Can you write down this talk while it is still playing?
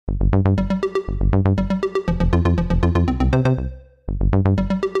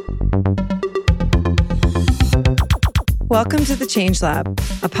Welcome to The Change Lab,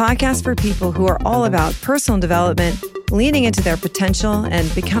 a podcast for people who are all about personal development, leaning into their potential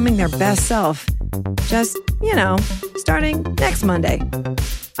and becoming their best self. Just, starting next Monday.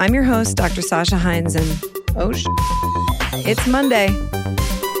 I'm your host, Dr. Sasha Hines, and it's Monday.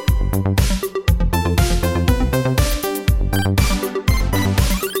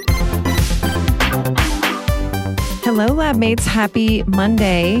 Hello, lab mates. Happy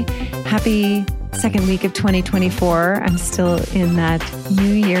Monday. Happy second week of 2024. I'm still in that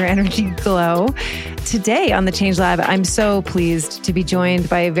New Year energy glow. Today on the Change Lab, I'm so pleased to be joined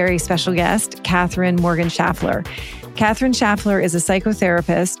by a very special guest, Katherine Morgan Schafler. Katherine Schafler is a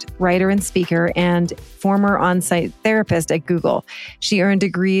psychotherapist, writer and speaker, and former on-site therapist at Google. She earned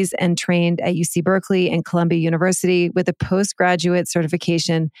degrees and trained at UC Berkeley and Columbia University with a postgraduate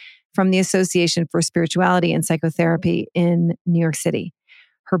certification from the Association for Spirituality and Psychotherapy in New York City.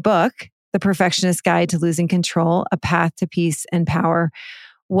 Her book, The Perfectionist Guide to Losing Control, A Path to Peace and Power,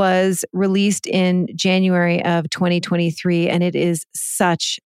 was released in January of 2023, and it is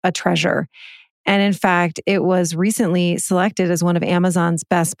such a treasure. And in fact, it was recently selected as one of Amazon's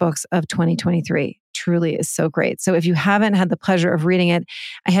best books of 2023. Truly is so great. So if you haven't had the pleasure of reading it,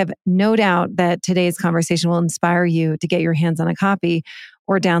 I have no doubt that today's conversation will inspire you to get your hands on a copy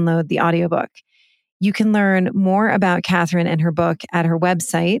or download the audiobook. You can learn more about Katherine and her book at her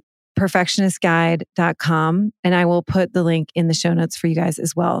website, perfectionistguide.com, and I will put the link in the show notes for you guys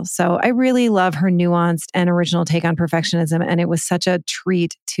as well. So I really love her nuanced and original take on perfectionism, and it was such a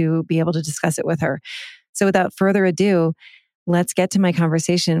treat to be able to discuss it with her. So without further ado, let's get to my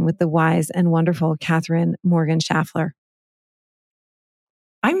conversation with the wise and wonderful Katherine Morgan Schafler.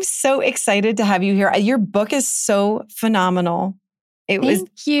 I'm so excited to have you here. Your book is so phenomenal. Thank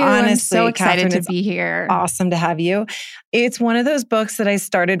you. Honestly, I'm so excited Katherine, to be here. Awesome to have you. It's one of those books that I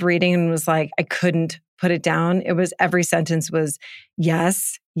started reading and was like, I couldn't put it down. It was every sentence was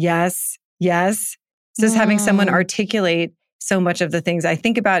yes, yes, yes. Just having someone articulate so much of the things I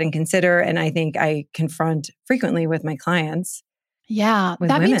think about and consider, and I think I confront frequently with my clients. Yeah, that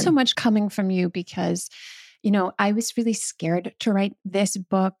women. means so much coming from you because, I was really scared to write this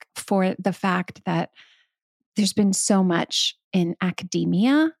book for the fact that there's been so much in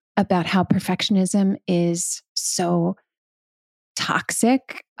academia about how perfectionism is so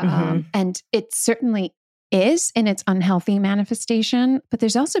toxic. And it certainly is in its unhealthy manifestation. But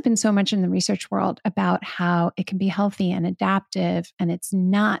there's also been so much in the research world about how it can be healthy and adaptive. And it's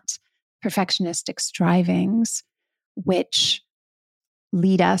not perfectionistic strivings, which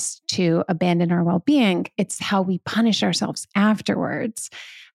lead us to abandon our well-being. It's how we punish ourselves afterwards.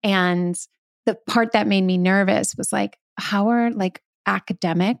 And the part that made me nervous was like, how are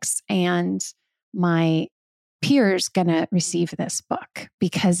academics and my peers going to receive this book?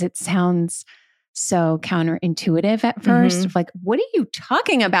 Because it sounds so counterintuitive at first. Like, what are you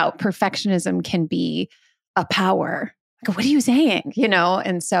talking about? Perfectionism can be a power. Like, what are you saying?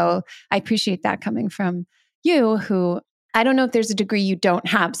 And so I appreciate that coming from you, who I don't know if there's a degree you don't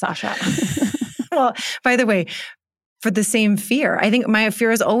have, Sasha. Well, by the way, for the same fear. I think my fear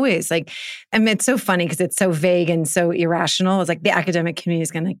is always it's so funny because it's so vague and so irrational. It's like the academic community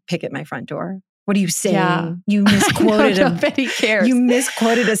is going to pick at my front door. What are you saying? Yeah. You misquoted Nobody cares. You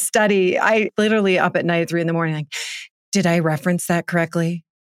misquoted a study. I literally up at night at 3 a.m, did I reference that correctly?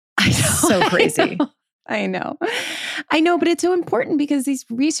 I know. So crazy. I know, but it's so important because these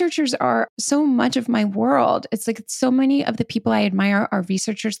researchers are so much of my world. It's like so many of the people I admire are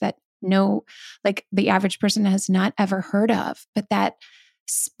researchers that know, the average person has not ever heard of, but that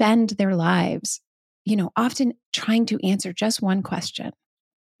spend their lives, often trying to answer just one question.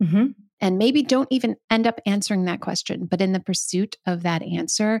 And maybe don't even end up answering that question. But in the pursuit of that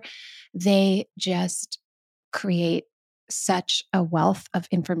answer, they just create such a wealth of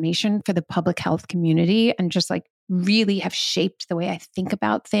information for the public health community and just really have shaped the way I think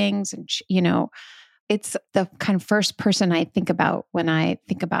about things. And, it's the kind of first person I think about when I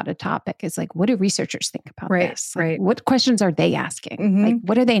think about a topic is what do researchers think about this? Right. What questions are they asking?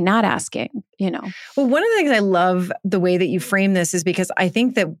 What are they not asking? Well, one of the things I love the way that you frame this is because I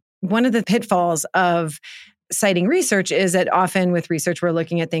think that one of the pitfalls of citing research is that often with research, we're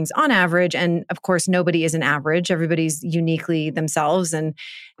looking at things on average. And of course, nobody is an average. Everybody's uniquely themselves. And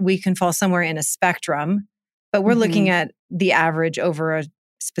we can fall somewhere in a spectrum, but we're looking at the average over a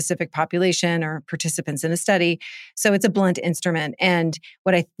specific population or participants in a study. So it's a blunt instrument. And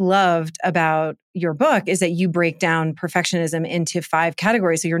what I loved about your book is that you break down perfectionism into 5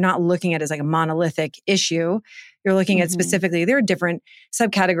 categories. So you're not looking at it as a monolithic issue. you're looking at Mm-hmm. specifically, there are different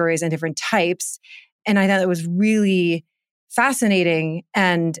subcategories and different types. And I thought it was really fascinating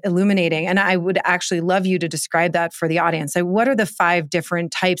and illuminating. And I would actually love you to describe that for the audience. So what are the 5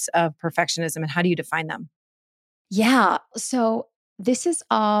 different types of perfectionism and how do you define them? Yeah. So this is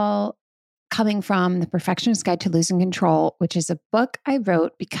all coming from The Perfectionist Guide to Losing Control, which is a book I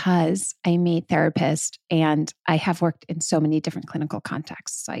wrote because I'm a therapist and I have worked in so many different clinical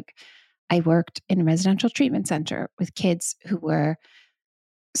contexts. Like I worked in a residential treatment center with kids who were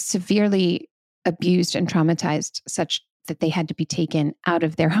severely abused and traumatized, such that they had to be taken out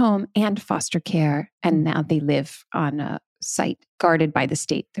of their home and foster care. And now they live on a site guarded by the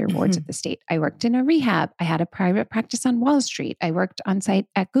state. They're wards of the state. I worked in a rehab. I had a private practice on Wall Street. I worked on site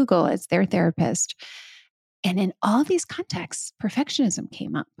at Google as their therapist. And in all these contexts, perfectionism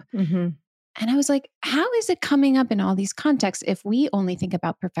came up. Mm-hmm. And I was like, how is it coming up in all these contexts if we only think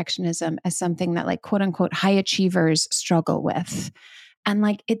about perfectionism as something that, like, quote unquote, high achievers struggle with? And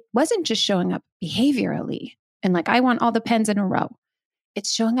like, it wasn't just showing up behaviorally and like, I want all the pens in a row.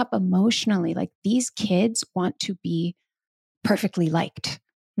 It's showing up emotionally. Like these kids want to be perfectly liked.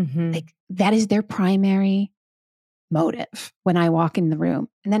 Mm-hmm. Like that is their primary motive when I walk in the room.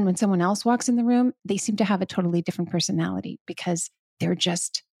 And then when someone else walks in the room, they seem to have a totally different personality because they're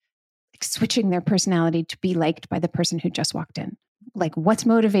just like switching their personality to be liked by the person who just walked in. Like what's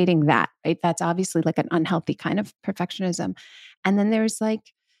motivating that, right? That's obviously like an unhealthy kind of perfectionism. And then there's like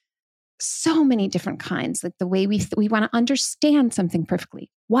so many different kinds, like the way we want to understand something perfectly.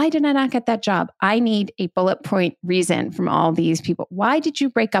 Why did I not get that job? I need a bullet point reason from all these people. Why did you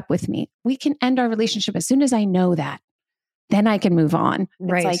break up with me? We can end our relationship as soon as I know that. Then I can move on.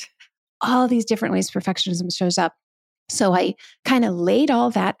 Right. It's like all these different ways perfectionism shows up. So I kind of laid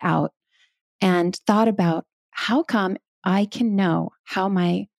all that out and thought about how come I can know how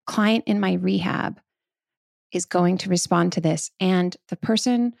my client in my rehab is going to respond to this. And the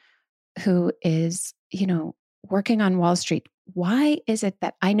person who is, working on Wall Street, why is it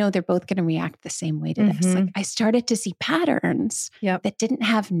that I know they're both going to react the same way to this? Like I started to see patterns that didn't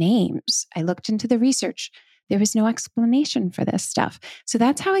have names. I looked into the research. There was no explanation for this stuff. So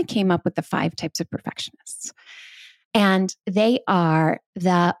that's how I came up with the 5 types of perfectionists. And they are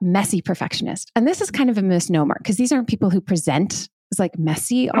the messy perfectionist. And this is kind of a misnomer because these aren't people who present as like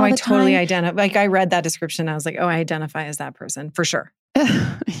messy all the time. Totally identify. Like I read that description. I was like, oh, I identify as that person for sure.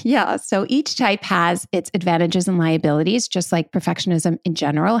 Yeah. So each type has its advantages and liabilities, just like perfectionism in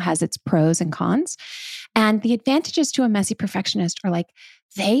general has its pros and cons. And the advantages to a messy perfectionist are like,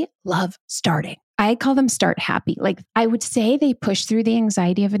 they love starting. I call them start happy. Like I would say they push through the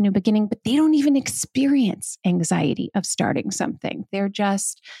anxiety of a new beginning, but they don't even experience anxiety of starting something. They're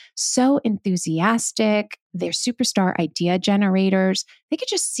just so enthusiastic. They're superstar idea generators. They could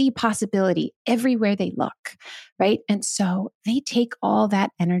just see possibility everywhere they look, right? And so they take all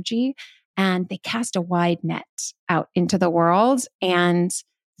that energy and they cast a wide net out into the world and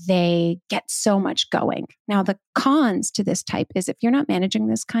they get so much going. Now, the cons to this type is if you're not managing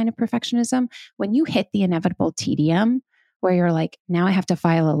this kind of perfectionism, when you hit the inevitable tedium where you're like, now I have to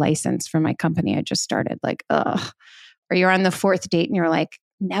file a license for my company I just started, like, ugh. Or you're on the 4th date and you're like,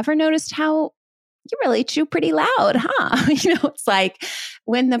 never noticed how you really chew pretty loud, huh? It's like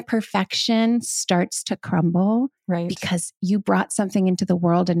when the perfection starts to crumble, right? Because you brought something into the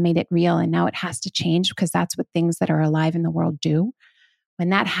world and made it real and now it has to change because that's what things that are alive in the world do. When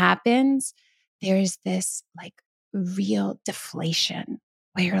that happens, there's this like real deflation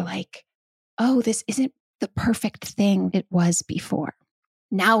where you're like, oh, this isn't the perfect thing it was before.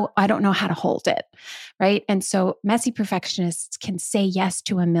 Now I don't know how to hold it, right? And so messy perfectionists can say yes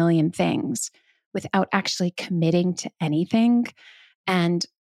to a million things without actually committing to anything. And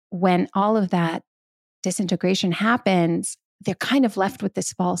when all of that disintegration happens, they're kind of left with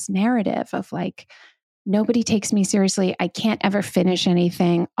this false narrative of like, nobody takes me seriously. I can't ever finish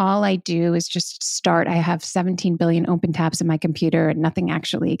anything. All I do is just start. I have 17 billion open tabs in my computer and nothing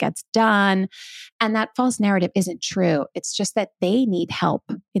actually gets done. And that false narrative isn't true. It's just that they need help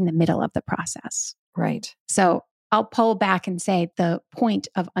in the middle of the process. Right. So I'll pull back and say the point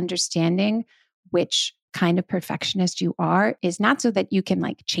of understanding which kind of perfectionist you are is not so that you can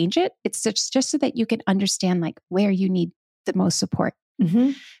like change it. It's just so that you can understand like where you need the most support.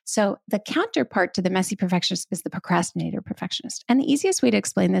 Mm-hmm. So the counterpart to the messy perfectionist is the procrastinator perfectionist. And the easiest way to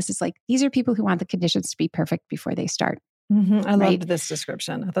explain this is like, these are people who want the conditions to be perfect before they start. Mm-hmm. I loved this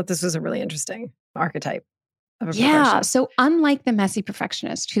description. I thought this was a really interesting archetype of a Yeah. perfectionist. So unlike the messy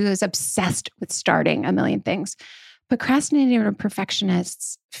perfectionist who is obsessed with starting a million things, procrastinator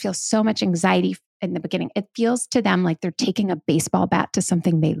perfectionists feel so much anxiety in the beginning. It feels to them like they're taking a baseball bat to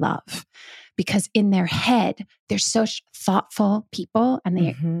something they love, because in their head, they're such thoughtful people and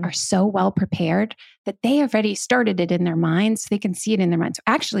they are so well prepared that they have already started it in their minds. They can see it in their minds. So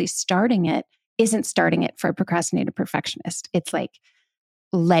actually starting it isn't starting it for a procrastinator perfectionist. It's like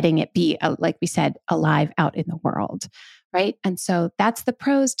letting it be, like we said, alive out in the world, right? And so that's the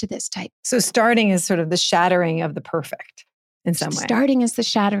pros to this type. So starting is sort of the shattering of the perfect in some way. Starting is the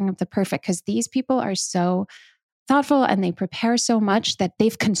shattering of the perfect because these people are so thoughtful and they prepare so much that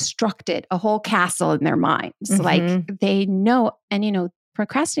they've constructed a whole castle in their minds. Like they know, and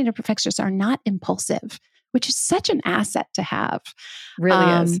procrastinator perfectionists are not impulsive, which is such an asset to have.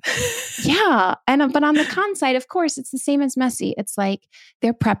 Really is. Yeah. But on the con side, of course, it's the same as messy. It's like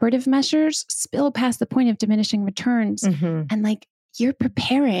their preparative measures spill past the point of diminishing returns. And like you're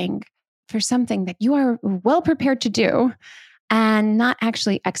preparing for something that you are well prepared to do and not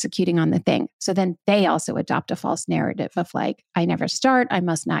actually executing on the thing. So then they also adopt a false narrative of like, I never start, I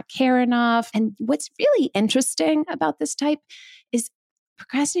must not care enough. And what's really interesting about this type is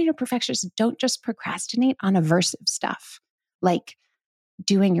procrastinator perfectionists don't just procrastinate on aversive stuff, like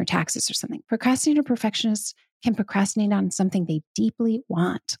doing your taxes or something. Procrastinator perfectionists can procrastinate on something they deeply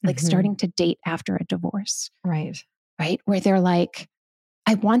want, like starting to date after a divorce. Right. Where they're like,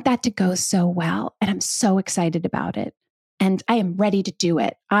 I want that to go so well, and I'm so excited about it. And I am ready to do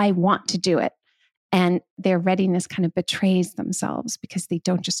it. I want to do it. And their readiness kind of betrays themselves because they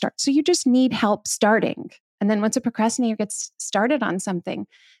don't just start. So you just need help starting. And then once a procrastinator gets started on something,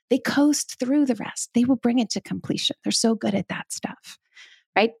 they coast through the rest. They will bring it to completion. They're so good at that stuff,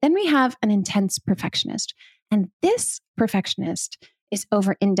 right? Then we have an intense perfectionist. And this perfectionist is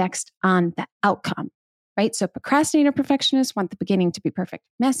over-indexed on the outcome, right? So procrastinator perfectionists want the beginning to be perfect.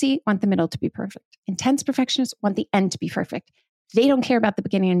 Messy want the middle to be perfect. Intense perfectionists want the end to be perfect. They don't care about the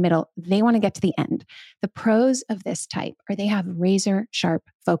beginning and middle. They want to get to the end. The pros of this type are they have razor sharp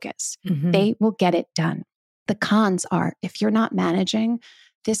focus. They will get it done. The cons are if you're not managing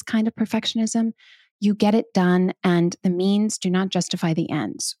this kind of perfectionism, you get it done and the means do not justify the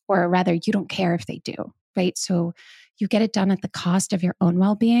ends, or rather you don't care if they do, right? So you get it done at the cost of your own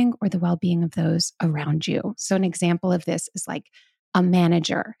well-being or the well-being of those around you. So an example of this is like a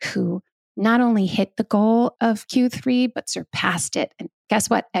manager who not only hit the goal of Q3, but surpassed it. And guess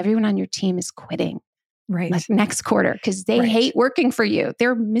what? Everyone on your team is quitting. Right. Like next quarter, because they hate working for you.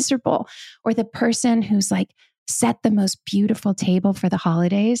 They're miserable. Or the person who's like set the most beautiful table for the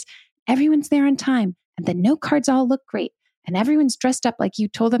holidays. Everyone's there on time. And the note cards all look great. And everyone's dressed up like you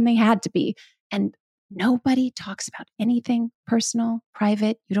told them they had to be. And nobody talks about anything personal,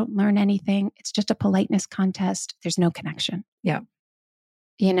 private. You don't learn anything. It's just a politeness contest. There's no connection. Yeah.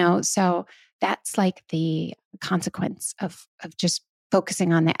 So that's like the consequence of just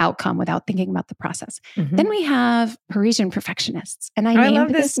focusing on the outcome without thinking about the process. Then we have Parisian perfectionists. And I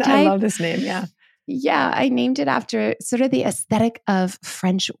love this type. I love this name. Yeah. Yeah. I named it after sort of the aesthetic of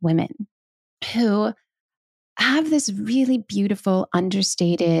French women who have this really beautiful,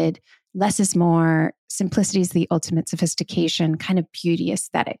 understated, less is more, simplicity is the ultimate sophistication kind of beauty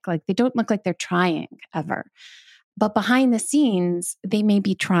aesthetic. Like they don't look like they're trying ever. But behind the scenes, they may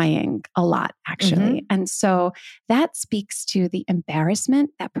be trying a lot, actually. And so that speaks to the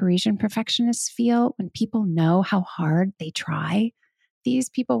embarrassment that Parisian perfectionists feel when people know how hard they try. These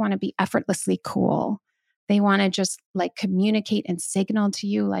people want to be effortlessly cool. They want to just like communicate and signal to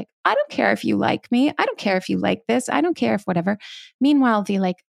you, like, I don't care if you like me. I don't care if you like this. I don't care if whatever. Meanwhile, they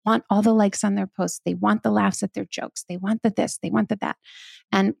like want all the likes on their posts. They want the laughs at their jokes. They want the this, they want the that.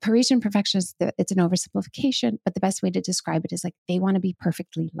 And Parisian perfectionists, it's an oversimplification, but the best way to describe it is like they want to be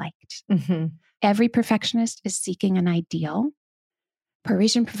perfectly liked. Every perfectionist is seeking an ideal.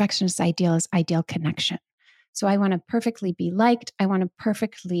 Parisian perfectionist's ideal is ideal connection. So I want to perfectly be liked. I want to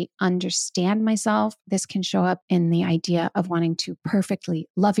perfectly understand myself. This can show up in the idea of wanting to perfectly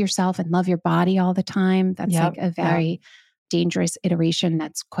love yourself and love your body all the time. That's like a very dangerous iteration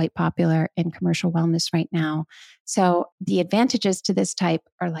that's quite popular in commercial wellness right now. So the advantages to this type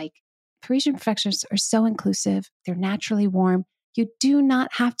are like Parisian perfectionists are so inclusive. They're naturally warm. You do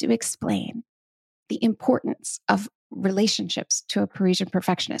not have to explain the importance of relationships to a Parisian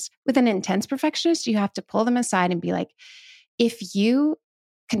perfectionist. With an intense perfectionist, you have to pull them aside and be like, if you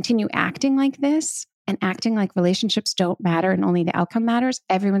continue acting like this and acting like relationships don't matter and only the outcome matters,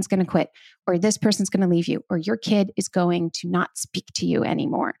 everyone's going to quit, or this person's going to leave you, or your kid is going to not speak to you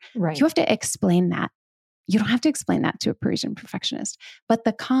anymore. Right. You have to explain that. You don't have to explain that to a Parisian perfectionist. But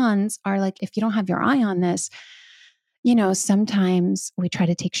the cons are like, if you don't have your eye on this, sometimes we try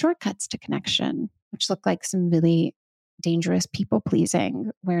to take shortcuts to connection, which look like some really dangerous people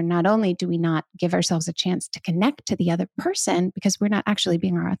pleasing, where not only do we not give ourselves a chance to connect to the other person because we're not actually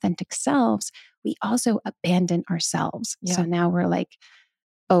being our authentic selves, we also abandon ourselves. Yeah. So now we're like,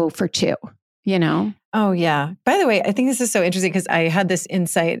 oh, for two, you know? Oh, yeah. By the way, I think this is so interesting because I had this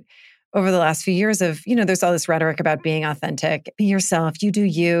insight over the last few years of, there's all this rhetoric about being authentic, be yourself, you do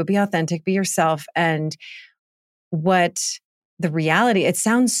you, be authentic, be yourself. And what the reality, it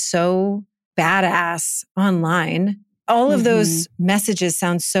sounds so badass online. All of those messages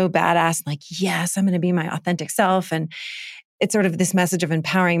sound so badass, like, yes, I'm going to be my authentic self. And it's sort of this message of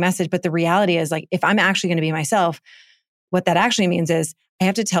empowering message. But the reality is, like, if I'm actually going to be myself, what that actually means is I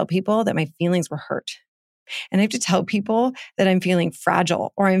have to tell people that my feelings were hurt. And I have to tell people that I'm feeling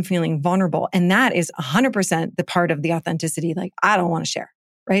fragile or I'm feeling vulnerable. And that is 100% the part of the authenticity, like, I don't want to share.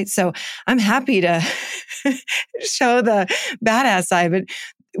 Right. So I'm happy to show the badass side. But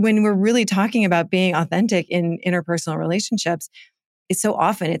when we're really talking about being authentic in interpersonal relationships, it's so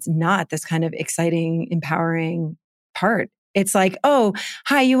often it's not this kind of exciting, empowering part. It's like, oh,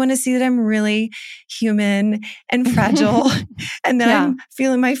 hi, you want to see that I'm really human and fragile and that I'm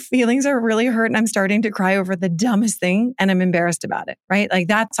feeling my feelings are really hurt and I'm starting to cry over the dumbest thing and I'm embarrassed about it, right? Like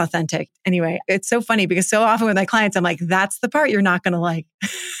that's authentic. Anyway, it's so funny because so often with my clients, I'm like, that's the part you're not going to like.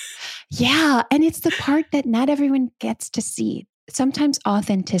 Yeah. And it's the part that not everyone gets to see. Sometimes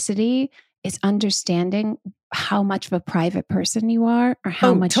authenticity is understanding how much of a private person you are or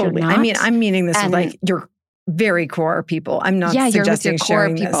how much you're not. I mean, I'm meaning this with like your very core people. I'm not suggesting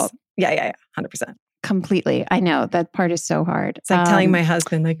sharing this. Yeah. 100%. Completely. I know that part is so hard. It's like telling my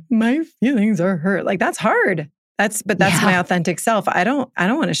husband, like, my feelings are hurt. Like that's hard. That's my authentic self. I don't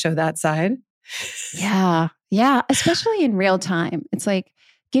want to show that side. Yeah. Yeah. Especially in real time. It's like,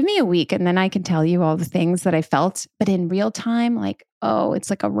 give me a week and then I can tell you all the things that I felt. But in real time, like, oh, it's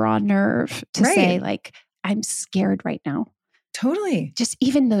like a raw nerve to say like, I'm scared right now. Totally. Just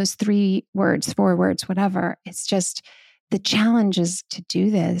even those 3 words, 4 words, whatever. It's just the challenge is to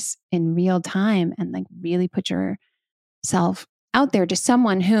do this in real time and like really put yourself out there to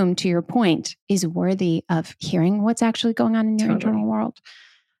someone whom, to your point, is worthy of hearing what's actually going on in your internal world.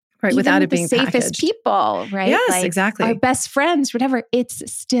 Right. Even without it the being safest packaged. People, right? Yes, like exactly. Our best friends, whatever, it's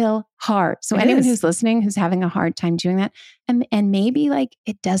still hard. So anyone who's listening, who's having a hard time doing that, and maybe like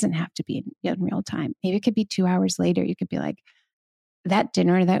it doesn't have to be in real time. Maybe it could be 2 hours later. You could be like, that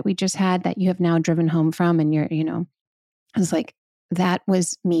dinner that we just had that you have now driven home from and you're, I was like, that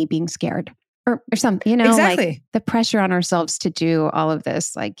was me being scared or something, exactly. Like the pressure on ourselves to do all of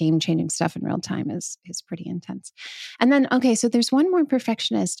this like game-changing stuff in real time is pretty intense. And then, okay, so there's one more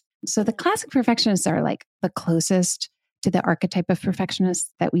perfectionist. So the classic perfectionists are like the closest to the archetype of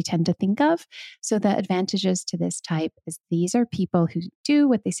perfectionists that we tend to think of. So the advantages to this type is these are people who do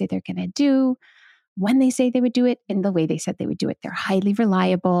what they say they're going to do, when they say they would do it, in the way they said they would do it. They're highly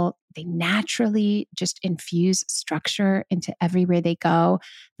reliable. They naturally just infuse structure into everywhere they go.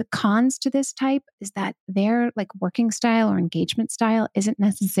 The cons to this type is that their like working style or engagement style isn't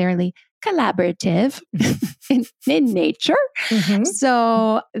necessarily collaborative in nature. Mm-hmm.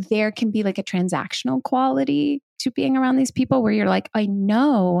 So there can be like a transactional quality to being around these people where you're like, I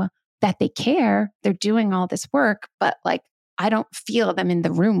know that they care, they're doing all this work, but like, I don't feel them in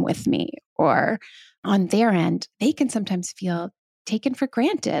the room with me. Or on their end, they can sometimes feel taken for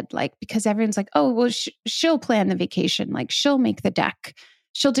granted, like because everyone's like, oh, well, she'll plan the vacation, like she'll make the deck,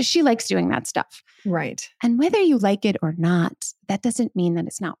 she likes doing that stuff. Right. And whether you like it or not, that doesn't mean that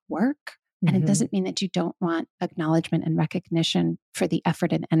it's not work. And it doesn't mean that you don't want acknowledgement and recognition for the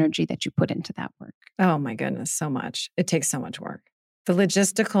effort and energy that you put into that work. Oh my goodness, so much. It takes so much work. The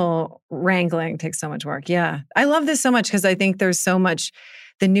logistical wrangling takes so much work. Yeah. I love this so much because I think there's so much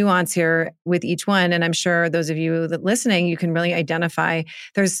the nuance here with each one. And I'm sure those of you that listening, you can really identify.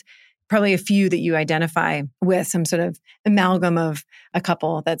 There's probably a few that you identify with, some sort of amalgam of a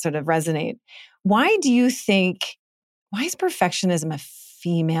couple that sort of resonate. Why is perfectionism a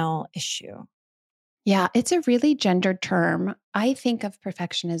female issue? Yeah, it's a really gendered term. I think of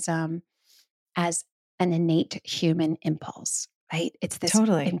perfectionism as an innate human impulse, right? It's this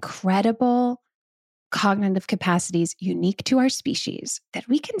incredible cognitive capacities unique to our species that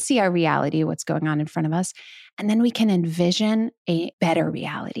we can see our reality, what's going on in front of us, and then we can envision a better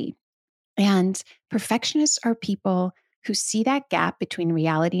reality. And perfectionists are people who see that gap between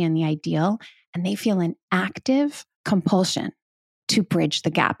reality and the ideal, and they feel an active compulsion to bridge the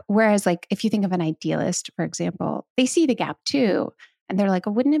gap. Whereas like, if you think of an idealist, for example, they see the gap too. And they're like,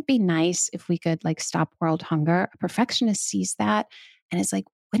 oh, wouldn't it be nice if we could like stop world hunger? A perfectionist sees that and is like,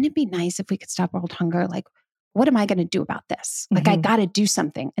 wouldn't it be nice if we could stop world hunger? Like, what am I going to do about this? Like, I got to do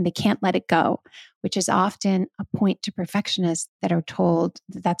something, and they can't let it go, which is often a point to perfectionists that are told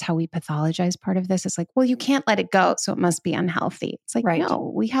that that's how we pathologize part of this. It's like, well, you can't let it go, so it must be unhealthy. It's like,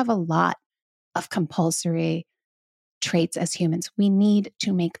 no, we have a lot of compulsory traits as humans. We need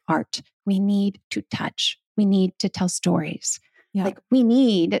to make art. We need to touch. We need to tell stories. Yeah. Like, we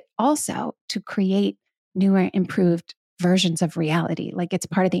need also to create newer, improved versions of reality. Like, it's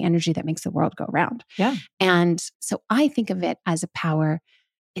part of the energy that makes the world go round. Yeah. And so I think of it as a power.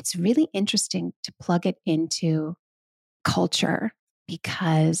 It's really interesting to plug it into culture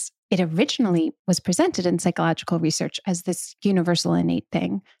because it originally was presented in psychological research as this universal innate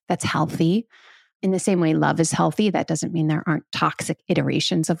thing that's healthy. In the same way love is healthy, that doesn't mean there aren't toxic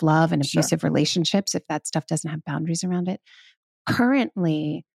iterations of love and abusive relationships if that stuff doesn't have boundaries around it.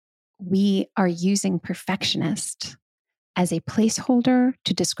 Currently, we are using perfectionist as a placeholder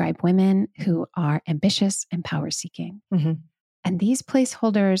to describe women who are ambitious and power-seeking. And these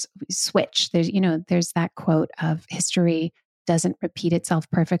placeholders switch. There's that quote of history doesn't repeat itself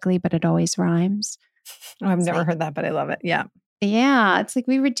perfectly, but it always rhymes. Oh, I've never heard that, but I love it. Yeah. Yeah. It's like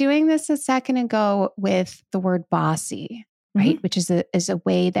we were doing this a second ago with the word bossy, right? Which is a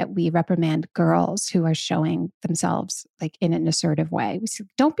way that we reprimand girls who are showing themselves like in an assertive way. We say,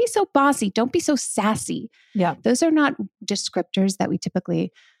 don't be so bossy. Don't be so sassy. Yeah. Those are not descriptors that we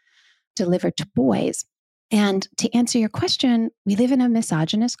typically deliver to boys. And to answer your question, we live in a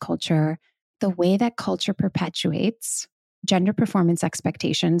misogynist culture. The way that culture perpetuates gender performance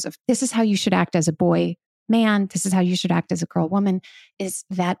expectations of this is how you should act as a boy, man, this is how you should act as a girl, woman, is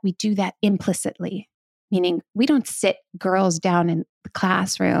that we do that implicitly, meaning we don't sit girls down in the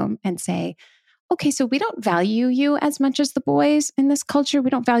classroom and say, okay, so we don't value you as much as the boys in this culture.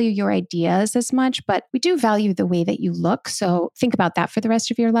 We don't value your ideas as much, but we do value the way that you look. So think about that for the rest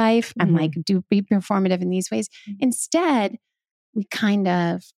of your life and like be performative in these ways. Instead, we kind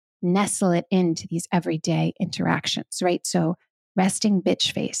of nestle it into these everyday interactions, right? So resting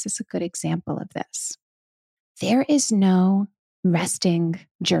bitch face is a good example of this. There is no resting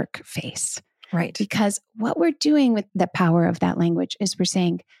jerk face. Right. Because what we're doing with the power of that language is we're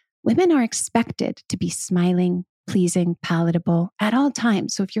saying women are expected to be smiling, pleasing, palatable at all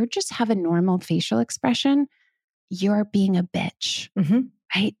times. So if you just have a normal facial expression, you're being a bitch,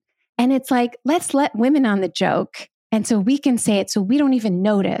 right? And it's like, let's let women on the joke. And so we can say it so we don't even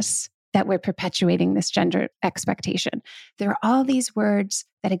notice that we're perpetuating this gender expectation. There are all these words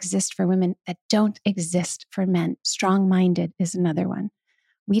that exist for women that don't exist for men. Strong-minded is another one.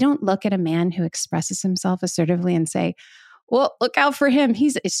 We don't look at a man who expresses himself assertively and say, well, look out for him.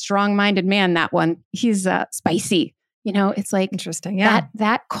 He's a strong-minded man, that one. He's spicy. It's like interesting. Yeah.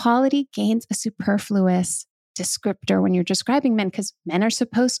 That quality gains a superfluous descriptor when you're describing men because men are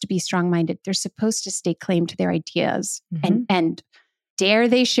supposed to be strong-minded. They're supposed to stay claim to their ideas and dare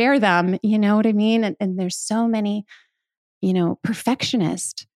they share them. You know what I mean? And there's so many,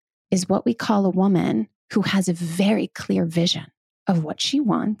 perfectionist is what we call a woman who has a very clear vision of what she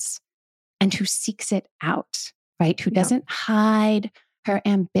wants and who seeks it out, right? Who doesn't hide her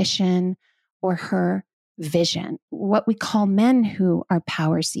ambition or her vision. What we call men who are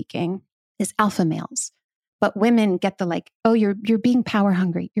power seeking is alpha males. But women get the like, oh, you're being power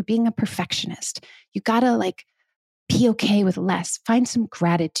hungry. You're being a perfectionist. You gotta like be okay with less. Find some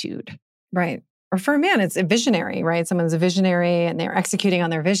gratitude. Right. Or for a man, it's a visionary, right? Someone's a visionary and they're executing on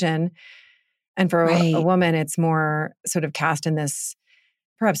their vision. And for a woman, it's more sort of cast in this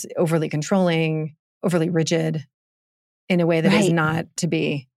perhaps overly controlling, overly rigid in a way that is not to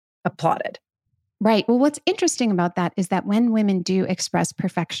be applauded. Right. Well, what's interesting about that is that when women do express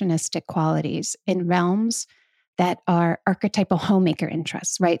perfectionistic qualities in realms that are archetypal homemaker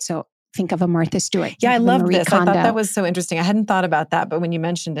interests, right? So think of a Martha Stewart. Yeah, I love this. Kondo. I thought that was so interesting. I hadn't thought about that, but when you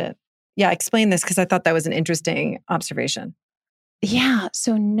mentioned it, yeah, explain this because I thought that was an interesting observation. Yeah.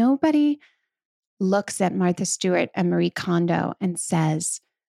 So nobody looks at Martha Stewart and Marie Kondo and says,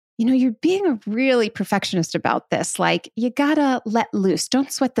 you're being a really perfectionist about this. Like, you gotta let loose.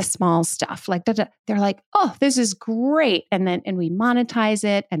 Don't sweat the small stuff. Like, they're like, oh, this is great. And we monetize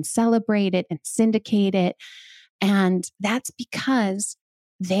it and celebrate it and syndicate it. And that's because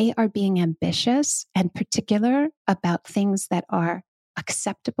they are being ambitious and particular about things that are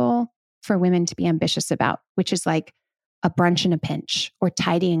acceptable for women to be ambitious about, which is like a brunch in a pinch or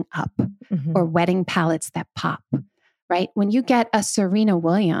tidying up or wedding palettes that pop. Right? When you get a Serena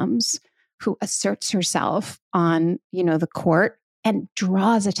Williams who asserts herself on, the court and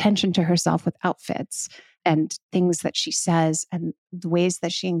draws attention to herself with outfits and things that she says and the ways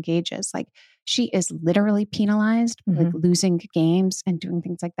that she engages, like she is literally penalized, like losing games and doing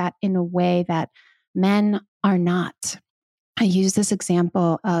things like that in a way that Men are not. I use this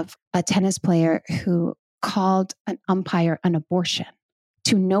example of a tennis player who called an umpire an abortion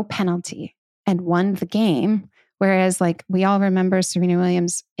to no penalty and won the game. Whereas, like, we all remember Serena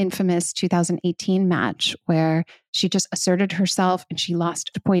Williams' infamous 2018 match where she just asserted herself and she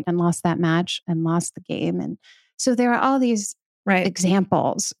lost a point and lost that match and lost the game. And so there are all these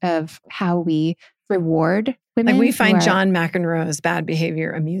examples of how we reward women. Like we find John McEnroe's bad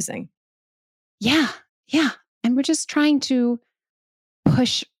behavior amusing. Yeah. Yeah. And we're just trying to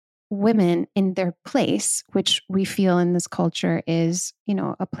push women in their place, which we feel in this culture is,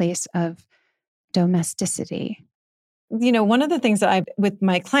 a place of domesticity. One of the things that with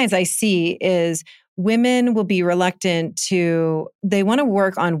my clients, I see is women will be reluctant they want to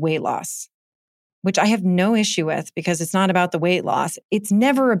work on weight loss, which I have no issue with because it's not about the weight loss. It's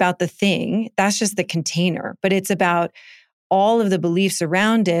never about the thing. That's just the container, but it's about all of the beliefs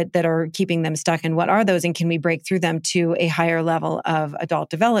around it that are keeping them stuck. And what are those? And can we break through them to a higher level of adult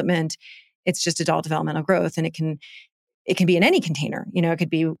development? It's just adult developmental growth. And it can be in any container. It could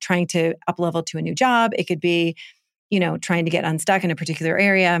be trying to up level to a new job. It could be, trying to get unstuck in a particular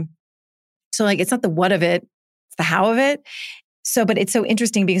area. So like, it's not the what of it, it's the how of it. So, but it's so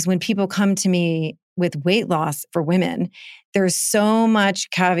interesting because when people come to me with weight loss for women, there's so much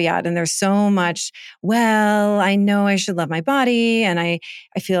caveat and there's so much, well, I know I should love my body and I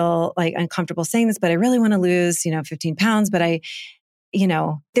feel like uncomfortable saying this, but I really want to lose, 15 pounds. But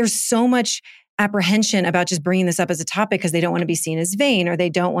there's so much apprehension about just bringing this up as a topic because they don't want to be seen as vain or they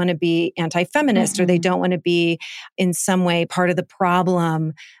don't want to be anti-feminist or they don't want to be in some way part of the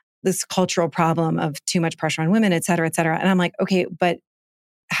problem, this cultural problem of too much pressure on women, et cetera, et cetera. And I'm like, okay, but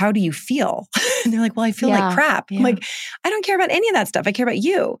how do you feel? And they're like, well, I feel like crap. I'm like, I don't care about any of that stuff. I care about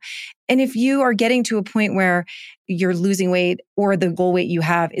you. And if you are getting to a point where you're losing weight or the goal weight you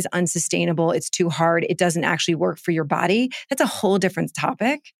have is unsustainable, it's too hard, it doesn't actually work for your body, that's a whole different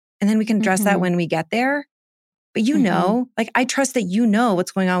topic. And then we can address that when we get there. But I trust that you know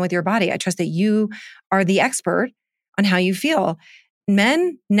what's going on with your body. I trust that you are the expert on how you feel.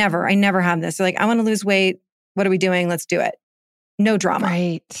 Men, never. I never have this. They're like, I want to lose weight. What are we doing? Let's do it. No drama.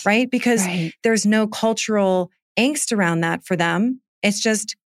 Right? Because there's no cultural angst around that for them. It's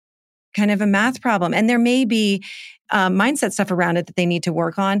just kind of a math problem. And there may be mindset stuff around it that they need to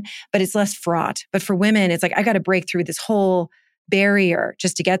work on, but it's less fraught. But for women, it's like, I got to break through this whole barrier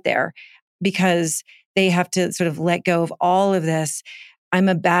just to get there because they have to sort of let go of all of this. I'm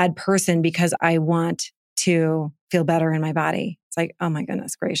a bad person because I want to feel better in my body. It's like, oh my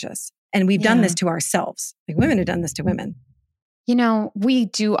goodness gracious. And we've done this to ourselves. Like women have done this to women. We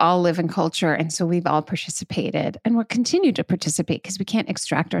do all live in culture. And so we've all participated and we'll continue to participate because we can't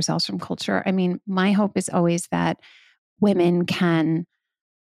extract ourselves from culture. I mean, my hope is always that women can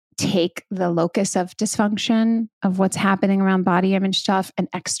take the locus of dysfunction of what's happening around body image stuff and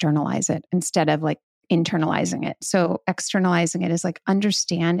externalize it instead of like internalizing it. So externalizing it is like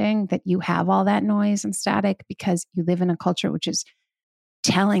understanding that you have all that noise and static because you live in a culture which is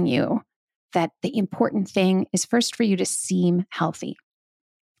telling you that the important thing is first for you to seem healthy.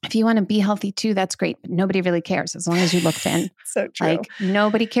 If you want to be healthy too, that's great, but nobody really cares as long as you look thin. So true. Like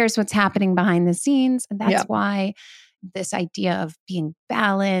nobody cares what's happening behind the scenes. And that's why this idea of being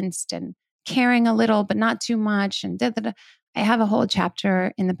balanced and caring a little, but not too much. And I have a whole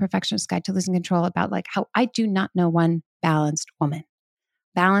chapter in the Perfectionist Guide to Losing Control about like how I do not know one balanced woman.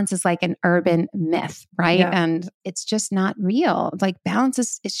 Balance is like an urban myth, right? Yeah. And it's just not real. Like balance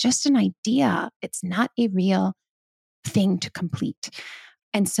it's just an idea. It's not a real thing to complete.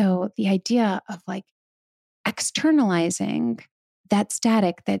 And so the idea of like externalizing that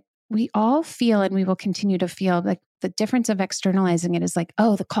static that we all feel and we will continue to feel, like the difference of externalizing it is like,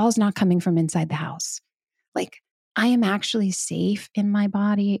 oh, the call's not coming from inside the house. Like I am actually safe in my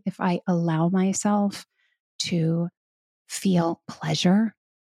body if I allow myself to feel pleasure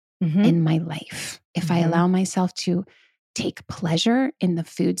in my life. If I allow myself to take pleasure in the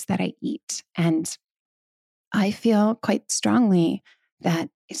foods that I eat. And I feel quite strongly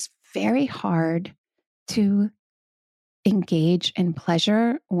that it's very hard to engage in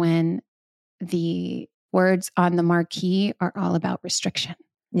pleasure when the words on the marquee are all about restriction.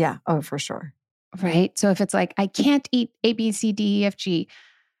 Yeah. Oh, for sure. Right. So if it's like, I can't eat A, B, C, D, E, F, G,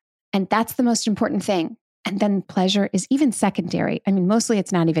 and that's the most important thing. And then pleasure is even secondary. I mean, mostly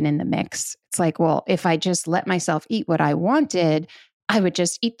it's not even in the mix. It's like, well, if I just let myself eat what I wanted, I would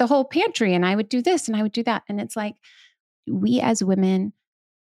just eat the whole pantry and I would do this and I would do that. And it's like, we as women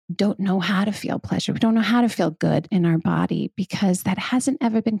don't know how to feel pleasure. We don't know how to feel good in our body because that hasn't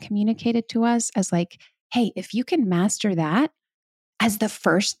ever been communicated to us as like, hey, if you can master that as the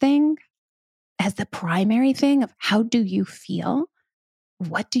first thing, as the primary thing of how do you feel?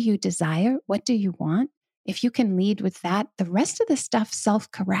 What do you desire? What do you want? If you can lead with that, the rest of the stuff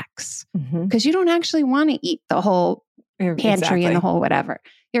self-corrects because you don't actually want to eat the whole pantry and the whole whatever.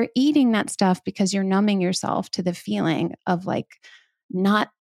 You're eating that stuff because you're numbing yourself to the feeling of like not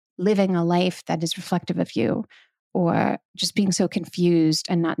living a life that is reflective of you, or just being so confused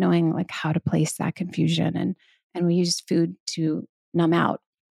and not knowing like how to place that confusion. And we use food to numb out.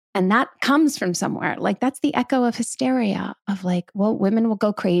 And that comes from somewhere. Like that's the echo of hysteria of like, well, women will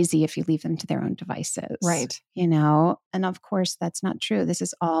go crazy if you leave them to their own devices. Right. You know? And of course, that's not true. This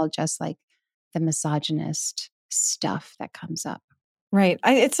is all just like the misogynist stuff that comes up. Right.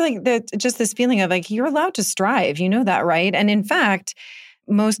 It's like just this feeling of like, you're allowed to strive. You know that, right? And in fact,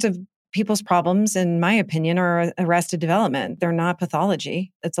 most of people's problems, in my opinion, are arrested development. They're not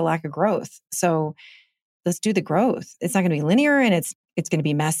pathology. It's a lack of growth. So let's do the growth. It's not going to be linear, and it's going to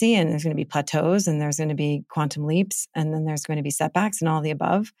be messy, and there's going to be plateaus, and there's going to be quantum leaps, and then there's going to be setbacks and all the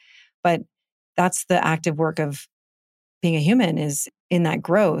above. But that's the active work of being a human, is in that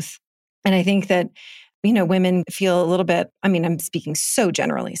growth. And I think that, women feel a little bit, I'm speaking so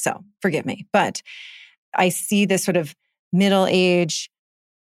generally, so forgive me, but I see this sort of middle age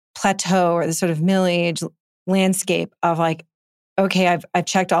plateau, or the sort of middle age landscape of like, okay, I've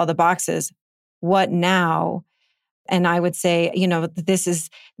checked all the boxes. What now? And I would say, this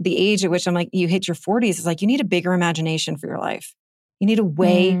is the age at which I'm like, you hit your 40s. It's like, you need a bigger imagination for your life. You need a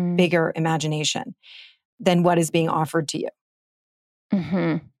way bigger imagination than what is being offered to you.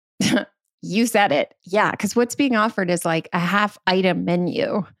 Mm-hmm. You said it. Yeah. Because what's being offered is like a half item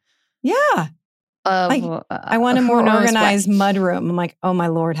menu. Yeah. I want a more organized mudroom. I'm like, oh my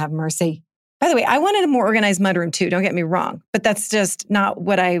Lord, have mercy. By the way, I wanted a more organized mudroom too. Don't get me wrong, but that's just not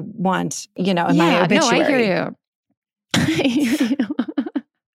what I want, in my obituary. No, I hear you. I hear you.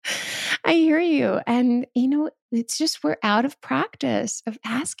 I hear you. And, it's just we're out of practice of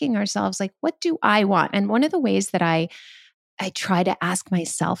asking ourselves, like, what do I want? And one of the ways that I try to ask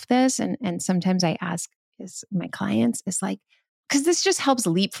myself this, and sometimes I ask my clients, is like, because this just helps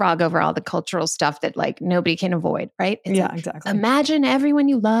leapfrog over all the cultural stuff that like nobody can avoid, right? It's like, exactly. Imagine everyone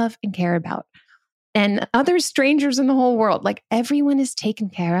you love and care about and other strangers in the whole world. Like everyone is taken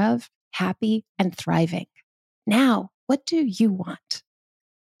care of, happy and thriving. Now, what do you want?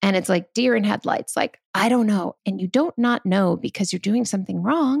 And it's like deer in headlights. Like, I don't know. And you don't not know because you're doing something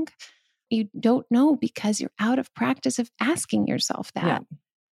wrong. You don't know because you're out of practice of asking yourself that. Yeah.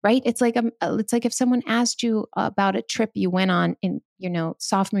 Right? It's like if someone asked you about a trip you went on in,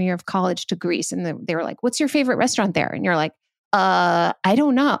 sophomore year of college to Greece, and they were like, "What's your favorite restaurant there?" And you're like, I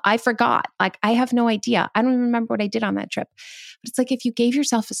don't know. I forgot. Like, I have no idea. I don't even remember what I did on that trip." But it's like if you gave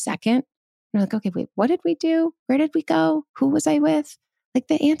yourself a second, you're like, "Okay, wait, what did we do? Where did we go? Who was I with?" Like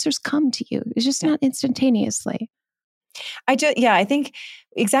the answers come to you. It's just not instantaneously. I think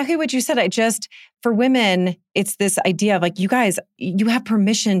exactly what you said. For women, it's this idea of like, you guys, you have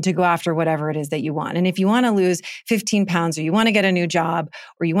permission to go after whatever it is that you want. And if you want to lose 15 pounds, or you want to get a new job,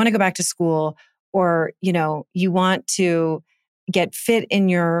 or you want to go back to school, or, you want to get fit in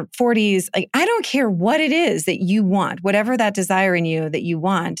your 40s, like, I don't care what it is that you want, whatever that desire in you that you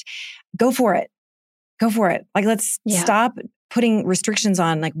want, go for it. Go for it. Like, let's stop putting restrictions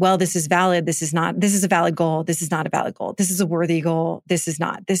on like, well, this is valid. This is not, this is a valid goal. This is not a valid goal. This is a worthy goal. This is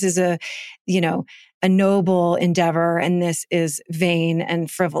not, this is a noble endeavor. And this is vain and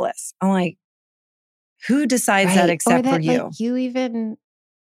frivolous. I'm like, who decides that except for you? Like, you even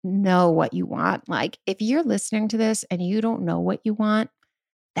know what you want. Like if you're listening to this and you don't know what you want,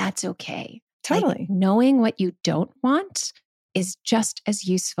 that's okay. Totally. Like, knowing what you don't want is just as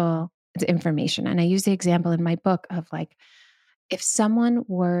useful as information. And I use the example in my book of like, if someone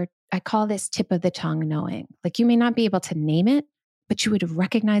were, I call this tip of the tongue knowing, like you may not be able to name it, but you would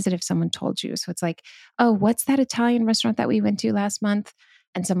recognize it if someone told you. So it's like, oh, what's that Italian restaurant that we went to last month?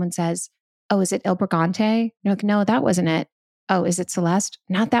 And someone says, oh, is it Il Brigante? You're like, no, that wasn't it. Oh, is it Celeste?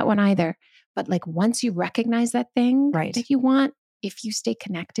 Not that one either. But like once you recognize that thing that you want, if you stay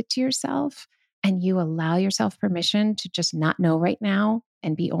connected to yourself and you allow yourself permission to just not know right now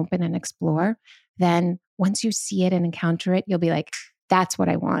and be open and explore, then once you see it and encounter it, you'll be like, that's what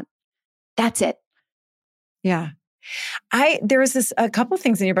I want. That's it. Yeah. There was a couple of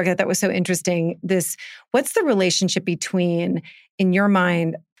things in your book that was so interesting. What's the relationship between, in your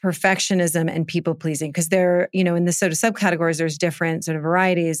mind, perfectionism and people pleasing? Because they're, in the sort of subcategories, there's different sort of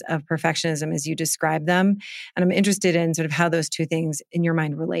varieties of perfectionism as you describe them. And I'm interested in sort of how those two things in your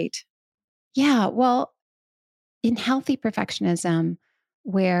mind relate. Yeah. Well, in healthy perfectionism,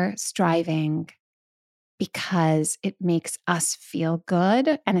 we're striving because it makes us feel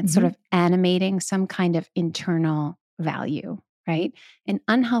good and it's sort of animating some kind of internal value, right? In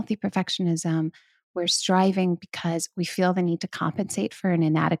unhealthy perfectionism, we're striving because we feel the need to compensate for an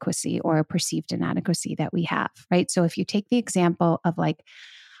inadequacy or a perceived inadequacy that we have, right? So if you take the example of like,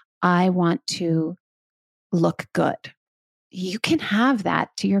 I want to look good, you can have that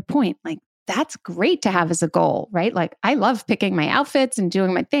to your point. Like, that's great to have as a goal, right? Like, I love picking my outfits and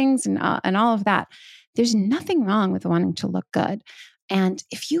doing my things and all of that. There's nothing wrong with wanting to look good. And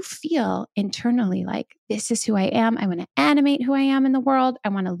if you feel internally like, this is who I am, I want to animate who I am in the world, I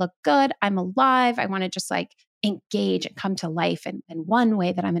want to look good, I'm alive, I want to just like engage and come to life. And one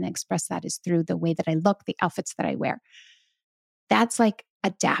way that I'm going to express that is through the way that I look, the outfits that I wear. That's like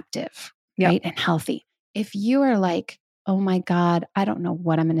adaptive, right? And healthy. If you are like, oh my God, I don't know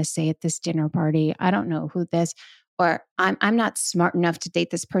what I'm going to say at this dinner party. I don't know who this, or I'm not smart enough to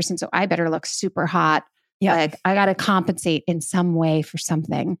date this person, so I better look super hot. Like, I got to compensate in some way for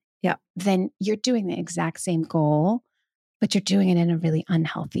something. Then you're doing the exact same goal, but you're doing it in a really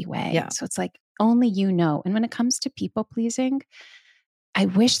unhealthy way. So it's like, only you know. And when it comes to people pleasing, I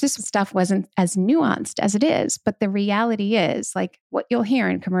wish this stuff wasn't as nuanced as it is, but the reality is, like, what you'll hear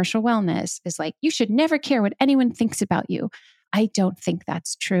in commercial wellness is like, you should never care what anyone thinks about you. I don't think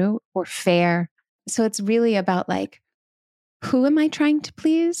that's true or fair. So it's really about like, who am I trying to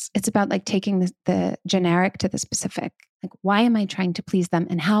please? It's about like taking the generic to the specific. Like, why am I trying to please them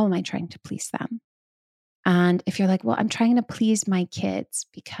and how am I trying to please them? And if you're like, well, I'm trying to please my kids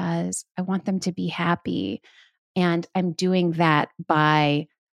because I want them to be happy, and I'm doing that by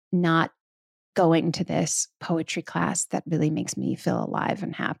not going to this poetry class that really makes me feel alive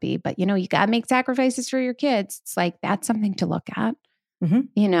and happy. But, you know, you got to make sacrifices for your kids. It's like, that's something to look at.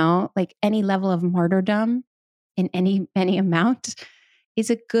 You know, like any level of martyrdom in any amount is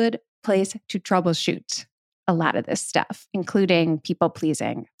a good place to troubleshoot a lot of this stuff, including people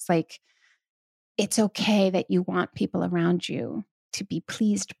pleasing. It's like, it's okay that you want people around you to be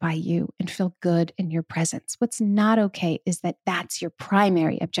pleased by you and feel good in your presence. What's not okay is that that's your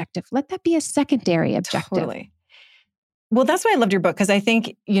primary objective. Let that be a secondary objective. Totally. Well, that's why I loved your book, because I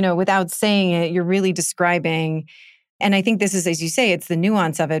think, you know, without saying it, you're really describing, and I think this is, as you say, it's the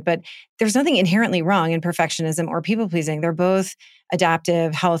nuance of it, but there's nothing inherently wrong in perfectionism or people pleasing. They're both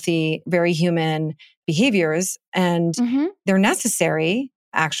adaptive, healthy, very human behaviors, and they're necessary,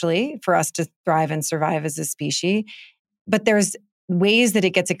 actually, for us to thrive and survive as a species. But there's ways that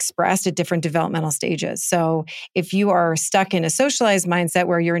it gets expressed at different developmental stages. So if you are stuck in a socialized mindset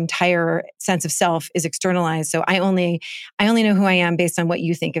where your entire sense of self is externalized, so I only know who I am based on what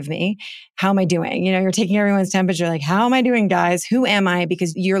you think of me. How am I doing? You know, you're taking everyone's temperature, like, how am I doing, guys? Who am I?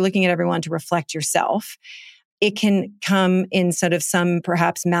 Because you're looking at everyone to reflect yourself. It can come in sort of some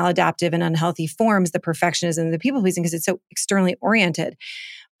perhaps maladaptive and unhealthy forms, the perfectionism, the people pleasing, because it's so externally oriented.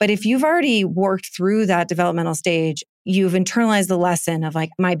 But if you've already worked through that developmental stage, you've internalized the lesson of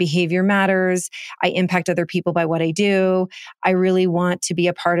like, my behavior matters. I impact other people by what I do. I really want to be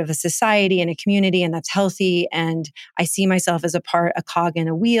a part of a society and a community, and that's healthy. And I see myself as a cog in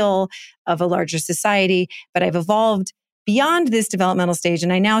a wheel of a larger society. But I've evolved beyond this developmental stage,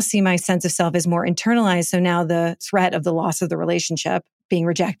 and I now see my sense of self as more internalized. So now the threat of the loss of the relationship, being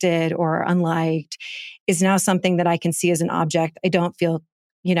rejected or unliked, is now something that I can see as an object. I don't feel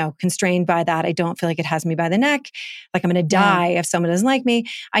constrained by that. I don't feel like it has me by the neck, like I'm going to die if someone doesn't like me.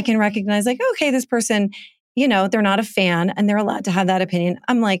 I can recognize like, okay, this person, they're not a fan and they're allowed to have that opinion.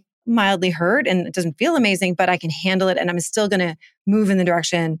 I'm like mildly hurt and it doesn't feel amazing, but I can handle it and I'm still going to move in the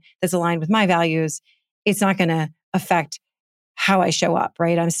direction that's aligned with my values. It's not going to affect how I show up,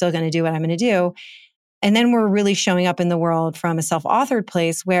 right? I'm still going to do what I'm going to do. And then we're really showing up in the world from a self-authored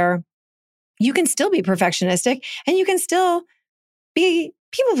place where you can still be perfectionistic and you can still be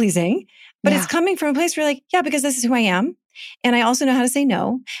people-pleasing, but it's coming from a place where you're like, yeah, because this is who I am. And I also know how to say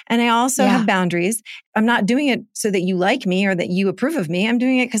no. And I also have boundaries. I'm not doing it so that you like me or that you approve of me. I'm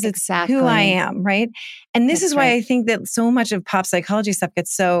doing it because it's who I am, right? And this is why I think that so much of pop psychology stuff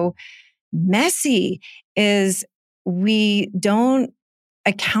gets so messy, is we don't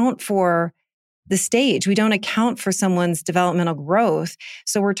account for the stage. We don't account for someone's developmental growth.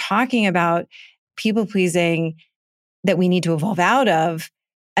 So we're talking about people-pleasing that we need to evolve out of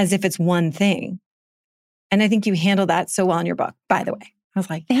as if it's one thing. And I think you handle that so well in your book, by the way. I was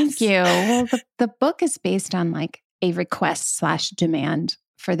like, thank you. Well, the book is based on like a request/demand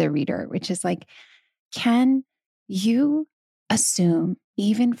for the reader, which is like, can you assume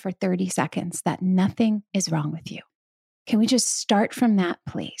even for 30 seconds that nothing is wrong with you? Can we just start from that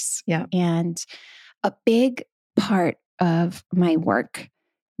place? Yeah. And a big part of my work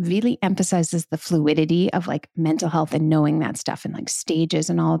really emphasizes the fluidity of like mental health and knowing that stuff and like stages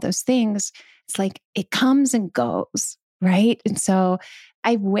and all of those things. It's like it comes and goes, right? And so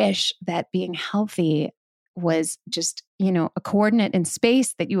I wish that being healthy was just, a coordinate in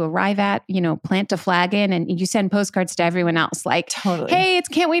space that you arrive at, plant a flag in and you send postcards to everyone else like, Totally. hey, it's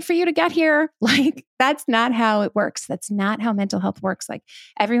can't wait for you to get here. Like, that's not how it works. That's not how mental health works. Like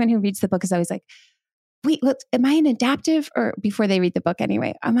everyone who reads the book is always like, wait, look, am I an adaptive or before they read the book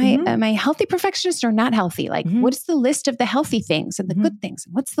anyway, am I a healthy perfectionist or not healthy? Like, what is the list of the healthy things and the good things?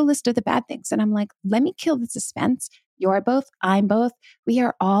 And what's the list of the bad things? And I'm like, let me kill the suspense. You're both, I'm both. We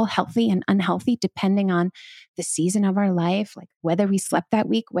are all healthy and unhealthy depending on the season of our life, like whether we slept that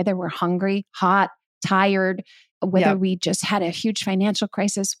week, whether we're hungry, hot, tired, whether we just had a huge financial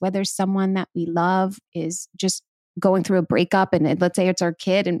crisis, whether someone that we love is just going through a breakup and let's say it's our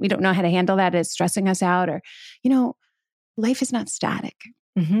kid and we don't know how to handle that, it's stressing us out, or, life is not static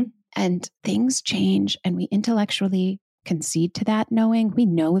and things change and we intellectually concede to that knowing we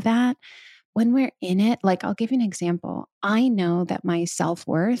know that when we're in it. Like, I'll give you an example. I know that my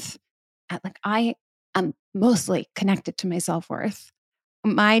self-worth, I am mostly connected to my self-worth.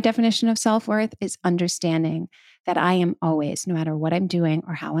 My definition of self-worth is understanding that I am always, no matter what I'm doing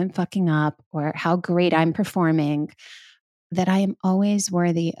or how I'm fucking up or how great I'm performing, that I am always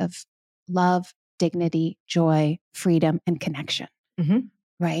worthy of love, dignity, joy, freedom, and connection.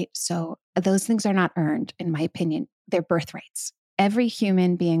 Right? So those things are not earned, in my opinion. They're birthrights. Every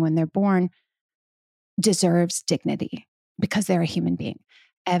human being, when they're born, deserves dignity because they're a human being.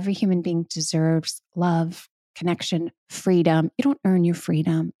 Every human being deserves love, connection, freedom. You don't earn your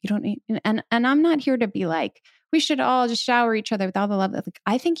freedom. You don't need, and I'm not here to be like, we should all just shower each other with all the love. Like,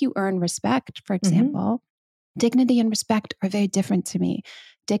 I think you earn respect, for example. Dignity and respect are very different to me.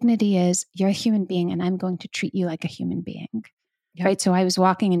 Dignity is you're a human being and I'm going to treat you like a human being. Right. So I was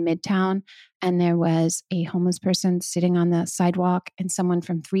walking in Midtown and there was a homeless person sitting on the sidewalk and someone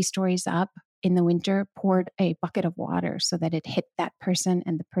from 3 stories up in the winter poured a bucket of water so that it hit that person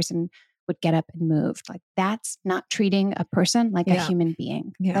and the person would get up and move. Like, that's not treating a person like a human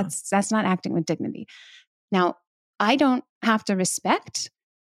being. That's not acting with dignity. Now, I don't have to respect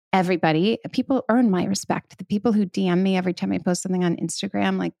everybody. People earn my respect. The people who DM me every time I post something on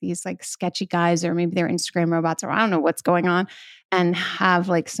Instagram, like these like sketchy guys, or maybe they're Instagram robots, or I don't know what's going on, and have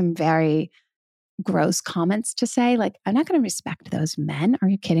like some very gross comments to say, like, I'm not going to respect those men. Are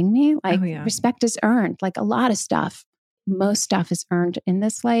you kidding me? Like, respect is earned. Like, a lot of stuff, most stuff is earned in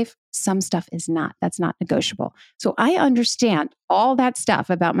this life. Some stuff is not. That's not negotiable. So I understand all that stuff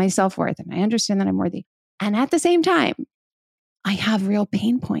about my self-worth, and I understand that I'm worthy. And at the same time, I have real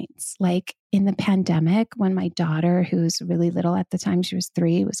pain points. Like in the pandemic, when my daughter, who's really little at the time, she was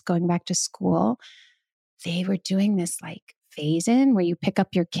 3, was going back to school, they were doing this like phase in where you pick up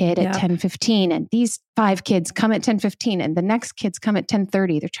your kid at 10:15 and these 5 kids come at 10:15 and the next kids come at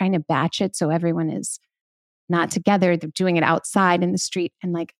 10:30. They're trying to batch it so everyone is not together. They're doing it outside in the street.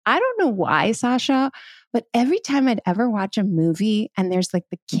 And like, I don't know why, Sasha, but every time I'd ever watch a movie and there's like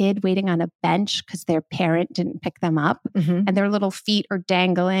the kid waiting on a bench because their parent didn't pick them up and their little feet are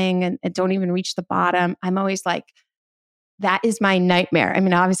dangling and don't even reach the bottom, I'm always like, that is my nightmare. I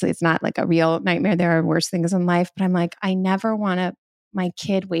mean, obviously it's not like a real nightmare. There are worse things in life, but I'm like, I never want my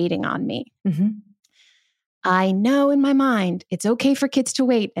kid waiting on me. I know in my mind, it's okay for kids to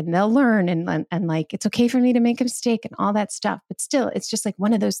wait and they'll learn and like, it's okay for me to make a mistake and all that stuff. But still, it's just like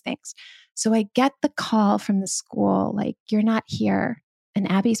one of those things. So I get the call from the school, like, you're not here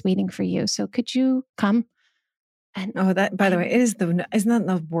and Abby's waiting for you. So could you come? And that, by the way, isn't that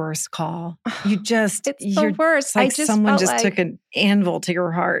the worst call? It's the worst. Like someone just took an anvil to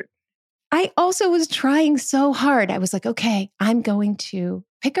your heart. I also was trying so hard. I was like, okay, I'm going to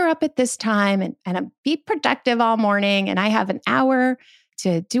pick her up at this time and be productive all morning. And I have an hour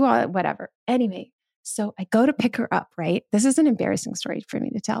to do all whatever. Anyway, so I go to pick her up, right? This is an embarrassing story for me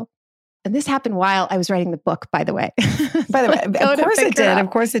to tell. And this happened while I was writing the book, by the way. By the way, of course it did. Of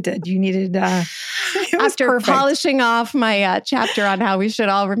course it did. You needed, after perfect. Polishing off my chapter on how we should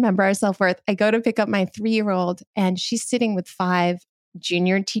all remember our self-worth, I go to pick up my 3-year-old and she's sitting with 5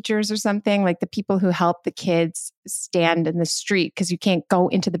 junior teachers or something, like the people who help the kids stand in the street because you can't go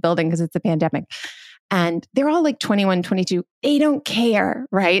into the building because it's a pandemic. And they're all like 21, 22. They don't care,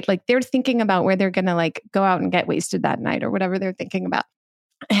 right? Like they're thinking about where they're going to like go out and get wasted that night or whatever they're thinking about.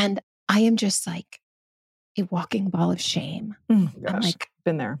 And I am just like a walking ball of shame. Gosh, I'm like,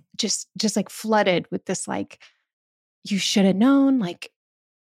 been there. Just like flooded with this, like, you should have known, like,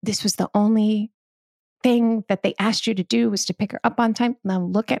 this was the only thing that they asked you to do was to pick her up on time. Now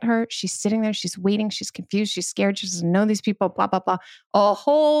look at her. She's sitting there. She's waiting. She's confused. She's scared. She doesn't know these people, blah, blah, blah. A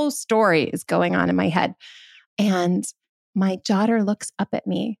whole story is going on in my head. And my daughter looks up at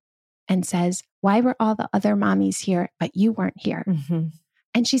me and says, why were all the other mommies here, but you weren't here? Mm-hmm.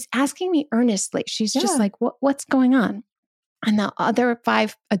 And she's asking me earnestly. She's just like, what's going on? And the other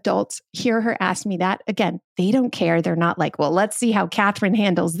 5 adults hear her ask me that. Again, they don't care. They're not like, well, let's see how Katherine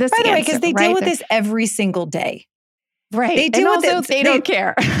handles this. By the way, because they deal with this every single day. Right. They do. They don't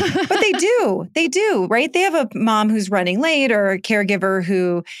care. But they do. They do, right? They have a mom who's running late or a caregiver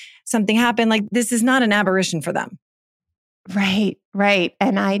who something happened. Like this is not an aberration for them. Right. Right.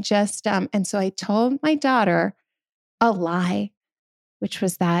 And I just, and so I told my daughter a lie, which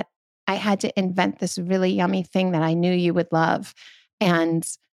was that I had to invent this really yummy thing that I knew you would love. And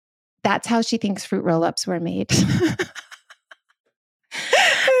that's how she thinks fruit roll-ups were made. And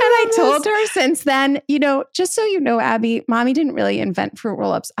I told her since then, just so you know, Abby, mommy didn't really invent fruit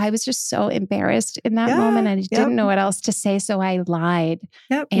roll-ups. I was just so embarrassed in that moment. I didn't know what else to say. So I lied.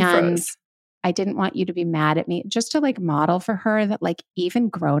 And I didn't want you to be mad at me, just to like model for her that like even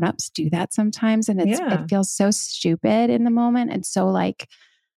grownups do that sometimes. And it feels so stupid in the moment. And so like,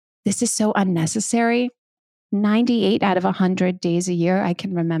 this is so unnecessary. 98 out of 100 days a year, I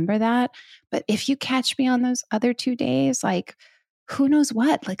can remember that. But if you catch me on those other 2 days, like who knows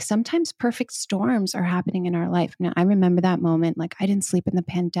what? Like sometimes perfect storms are happening in our life. Now, I remember that moment. Like I didn't sleep in the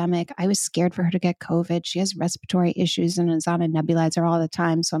pandemic. I was scared for her to get COVID. She has respiratory issues and is on a nebulizer all the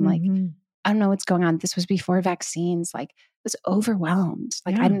time. So I'm like, I don't know what's going on. This was before vaccines. Like I was overwhelmed.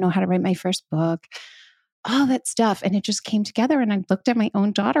 Like I didn't know how to write my first book. All that stuff. And it just came together. And I looked at my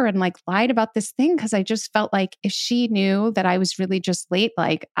own daughter and like lied about this thing because I just felt like if she knew that I was really just late,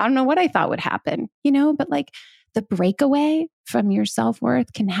 like I don't know what I thought would happen, but like the breakaway from your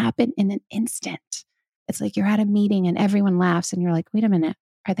self-worth can happen in an instant. It's like you're at a meeting and everyone laughs and you're like, wait a minute,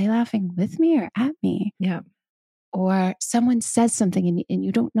 are they laughing with me or at me? Yeah. Or someone says something and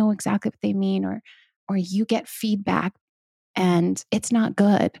you don't know exactly what they mean, or you get feedback and it's not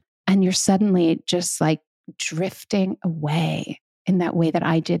good. And you're suddenly just like drifting away in that way that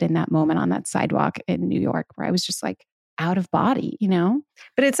I did in that moment on that sidewalk in New York, where I was just like out of body,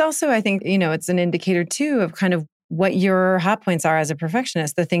 But it's also, I think, it's an indicator too of kind of what your hot points are as a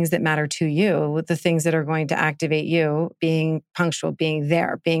perfectionist, the things that matter to you, the things that are going to activate you, being punctual, being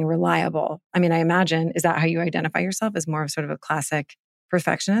there, being reliable. I mean, I imagine, is that how you identify yourself as more of sort of a classic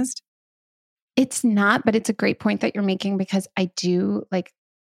perfectionist? It's not, but it's a great point that you're making because I do like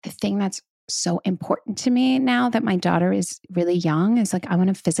the thing that's so important to me now that my daughter is really young is like, I want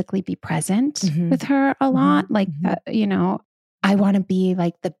to physically be present with her a lot. Like, I want to be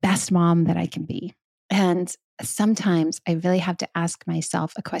like the best mom that I can be. And sometimes I really have to ask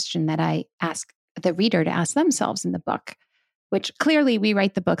myself a question that I ask the reader to ask themselves in the book, which clearly we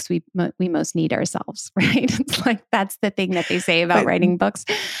write the books we most need ourselves, right? It's like, that's the thing that they say about writing books,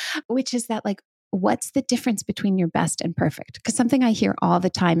 which is that like, what's the difference between your best and perfect? Because something I hear all the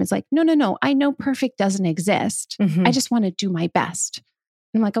time is like, no, I know perfect doesn't exist. I just want to do my best.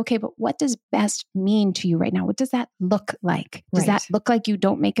 And I'm like, okay, but what does best mean to you right now? What does that look like? Does that look like you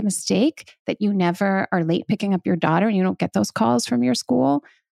don't make a mistake, that you never are late picking up your daughter and you don't get those calls from your school?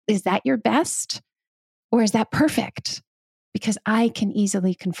 Is that your best? Or is that perfect? Because I can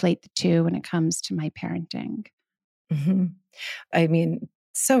easily conflate the two when it comes to my parenting. I mean,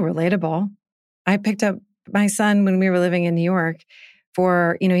 so relatable. I picked up my son when we were living in New York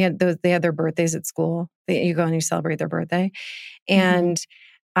for, they had their birthdays at school. You go and you celebrate their birthday. And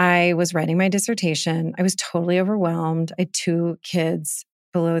I was writing my dissertation. I was totally overwhelmed. I had 2 kids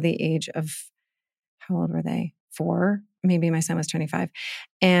below the age of, how old were they? 4? Maybe my son was 25.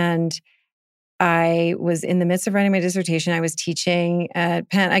 And I was in the midst of writing my dissertation. I was teaching at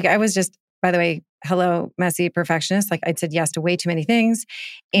Penn. I was just, by the way, hello, messy perfectionist. Like I'd said yes to way too many things.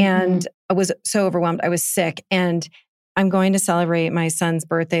 And I was so overwhelmed. I was sick. And I'm going to celebrate my son's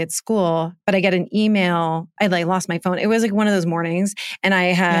birthday at school, but I get an email. I like lost my phone. It was like one of those mornings and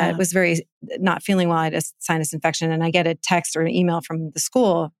I was very not feeling well. I had a sinus infection and I get a text or an email from the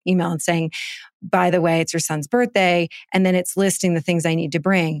school and saying, by the way, it's your son's birthday. And then it's listing the things I need to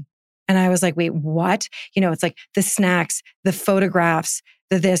bring. And I was like, wait, what? It's like the snacks, the photographs,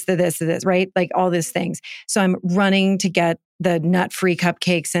 the this, right? Like all these things. So I'm running to get the nut-free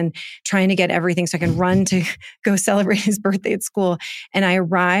cupcakes and trying to get everything so I can run to go celebrate his birthday at school. And I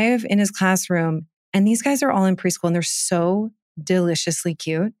arrive in his classroom and these guys are all in preschool and they're so deliciously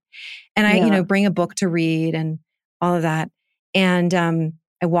cute. And I, bring a book to read and all of that. And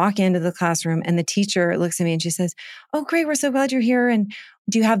I walk into the classroom and the teacher looks at me and she says, "Oh, great. We're so glad you're here. And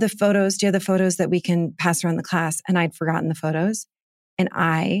do you have the photos? Do you have the photos that we can pass around the class?" And I'd forgotten the photos and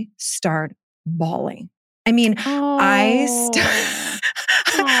I start bawling. I mean, Oh. I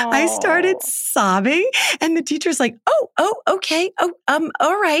started Oh. sobbing and the teacher's like, okay.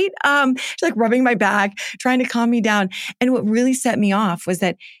 All right. She's like rubbing my back, trying to calm me down. And what really set me off was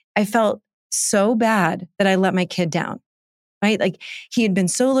that I felt so bad that I let my kid down, right? Like he had been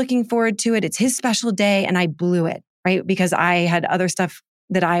so looking forward to it. It's his special day and I blew it, right? Because I had other stuff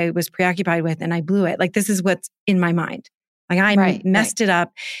that I was preoccupied with and I blew it. Like this is what's in my mind. Like I messed it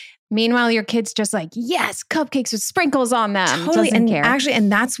up. Meanwhile, your kid's just like, yes, cupcakes with sprinkles on them. Totally. Doesn't And care. actually,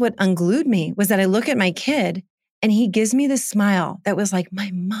 and that's what unglued me was that I look at my kid and he gives me this smile that was like,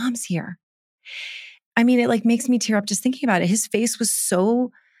 my mom's here. I mean, it like makes me tear up just thinking about it. His face was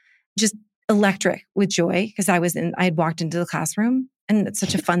so just electric with joy because I had walked into the classroom and it's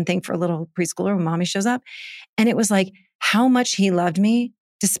such a fun thing for a little preschooler when mommy shows up. And it was like how much he loved me,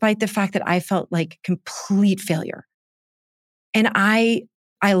 despite the fact that I felt like complete failure. And I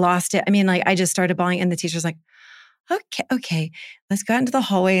lost it. I mean, like I just started bawling and the teacher's like, okay, let's go out into the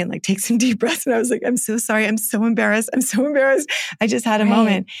hallway and like take some deep breaths. And I was like, I'm so sorry. I'm so embarrassed. I just had a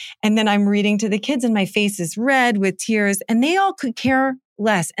moment. And then I'm reading to the kids and my face is red with tears and they all could care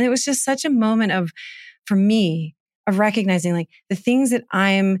less. And it was just such a moment for me, of recognizing like the things that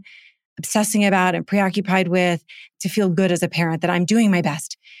I'm obsessing about and preoccupied with to feel good as a parent, that I'm doing my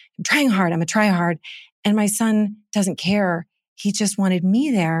best. I'm trying hard. I'm a try hard. And my son doesn't care. He just wanted me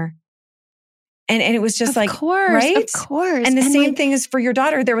there. And it was just Of like, course. And the same thing is for your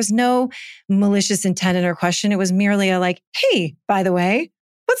daughter. There was no malicious intent in her question. It was merely a like, hey, by the way,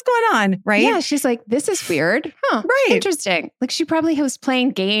 what's going on? Right? Yeah. She's like, this is weird. Huh. Right. Interesting. Like she probably was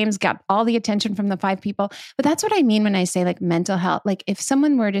playing games, got all the attention from the 5 people. But that's what I mean when I say like mental health. Like if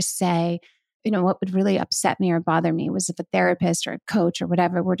someone were to say, what would really upset me or bother me was if a therapist or a coach or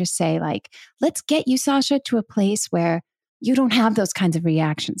whatever were to say like, let's get you, Sasha, to a place where you don't have those kinds of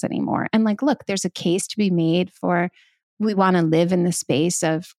reactions anymore. And like, look, there's a case to be made for we want to live in the space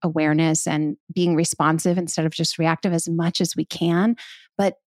of awareness and being responsive instead of just reactive as much as we can.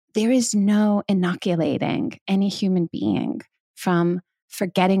 But there is no inoculating any human being from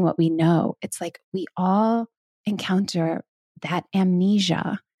forgetting what we know. It's like we all encounter that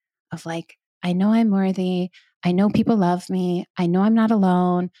amnesia of like, I know I'm worthy. I know people love me. I know I'm not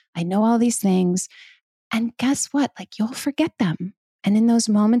alone. I know all these things. And guess what? Like you'll forget them. And in those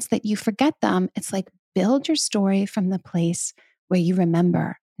moments that you forget them, it's like build your story from the place where you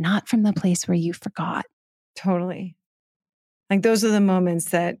remember, not from the place where you forgot. Totally. Like those are the moments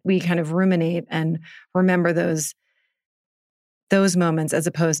that we kind of ruminate and remember those moments as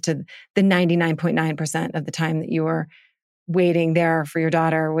opposed to the 99.9% of the time that you were waiting there for your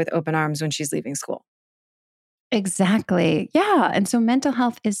daughter with open arms when she's leaving school. Exactly. Yeah. And so mental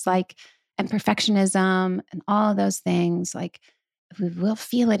health is like, and perfectionism and all of those things, like we will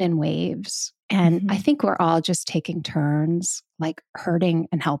feel it in waves. And I think we're all just taking turns, like hurting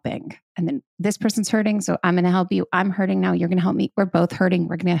and helping. And then this person's hurting, so I'm going to help you. I'm hurting now. You're going to help me. We're both hurting.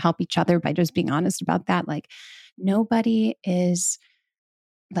 We're going to help each other by just being honest about that. Like nobody is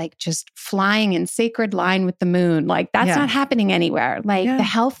like just flying in sacred line with the moon. Like that's not happening anywhere. Like the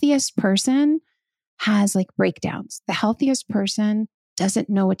healthiest person has like breakdowns. The healthiest person doesn't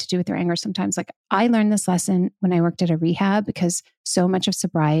know what to do with their anger sometimes. Like I learned this lesson when I worked at a rehab because so much of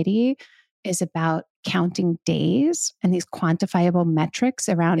sobriety is about counting days and these quantifiable metrics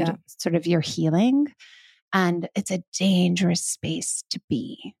around sort of your healing. And it's a dangerous space to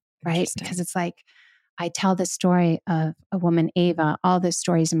be, right? Because it's like, I tell this story of a woman, Ava. All the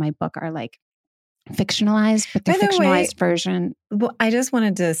stories in my book are like fictionalized, but the fictionalized version. Well, I just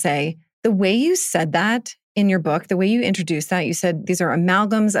wanted to say the way you said that in your book, the way you introduced that, you said these are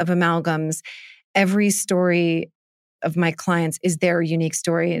amalgams of amalgams. Every story of my clients is their unique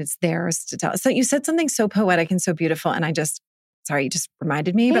story and it's theirs to tell. So you said something so poetic and so beautiful. And you just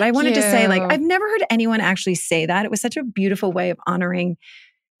reminded me. But I wanted to say, like, I've never heard anyone actually say that. It was such a beautiful way of honoring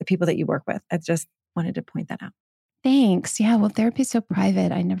the people that you work with. I just wanted to point that out. Thanks. Yeah. Well, therapy is so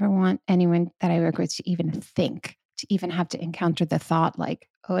private. I never want anyone that I work with to even think, to even have to encounter the thought like,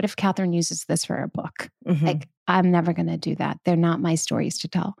 oh, what if Katherine uses this for a book? Like, I'm never going to do that. They're not my stories to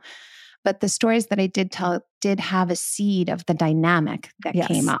tell. But the stories that I did tell did have a seed of the dynamic that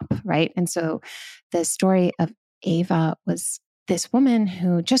came up, right? And so the story of Ava was this woman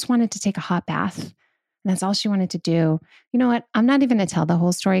who just wanted to take a hot bath. And that's all she wanted to do. You know what? I'm not even going to tell the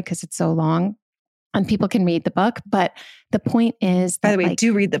whole story because it's so long and people can read the book. But the point is that, by the way,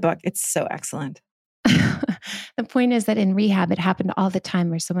 do read the book. It's so excellent. The point is that in rehab, it happened all the time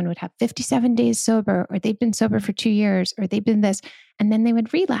where someone would have 57 days sober, or they've been sober for 2 years, or they've been this, and then they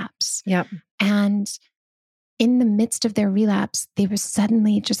would relapse. Yep. And in the midst of their relapse, they were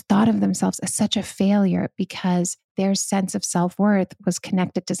suddenly just thought of themselves as such a failure because their sense of self-worth was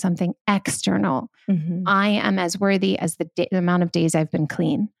connected to something external. Mm-hmm. I am as worthy as the amount of days I've been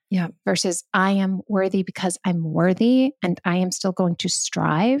clean. Yeah. Versus I am worthy because I'm worthy and I am still going to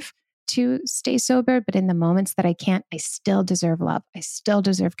strive to stay sober. But in the moments that I can't, I still deserve love. I still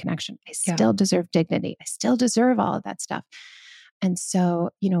deserve connection. I still deserve dignity. I still deserve all of that stuff. And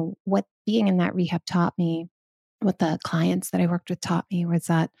so, what being in that rehab taught me, what the clients that I worked with taught me was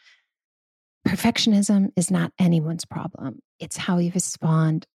that perfectionism is not anyone's problem. It's how you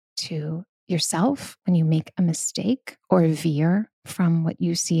respond to yourself when you make a mistake or veer from what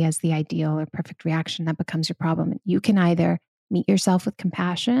you see as the ideal or perfect reaction that becomes your problem. You can either meet yourself with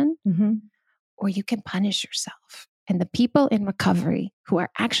compassion or you can punish yourself. And the people in recovery who are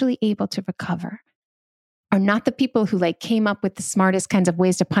actually able to recover are not the people who came up with the smartest kinds of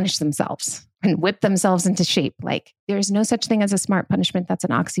ways to punish themselves and whip themselves into shape. There is no such thing as a smart punishment. That's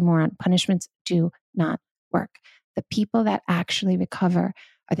an oxymoron. Punishments do not work. The people that actually recover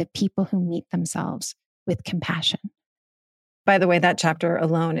are the people who meet themselves with compassion. By the way, that chapter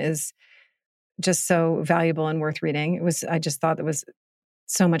alone is just so valuable and worth reading. I just thought there was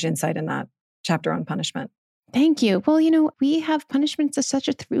so much insight in that chapter on punishment. Thank you. Well, we have punishments as such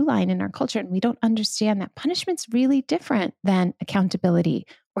a through line in our culture, and we don't understand that punishment's really different than accountability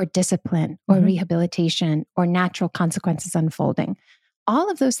or discipline or rehabilitation or natural consequences unfolding.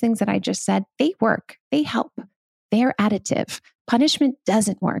 All of those things that I just said, they work, they help, they're additive. Punishment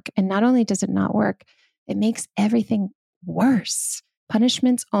doesn't work. And not only does it not work, it makes everything worse.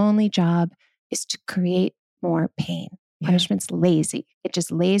 Punishment's only job is to create more pain. Punishment's lazy. It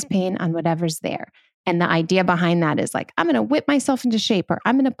just lays pain on whatever's there. And the idea behind that is I'm going to whip myself into shape, or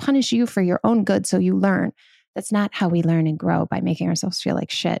I'm going to punish you for your own good so you learn. That's not how we learn and grow, by making ourselves feel like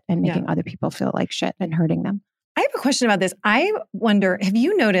shit and making other people feel like shit and hurting them. I have a question about this. I wonder, have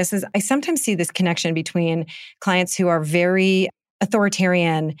you noticed, I sometimes see this connection between clients who are very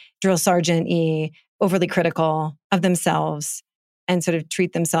authoritarian, drill sergeant-y, overly critical of themselves and sort of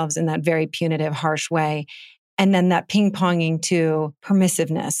treat themselves in that very punitive, harsh way. And then that ping-ponging to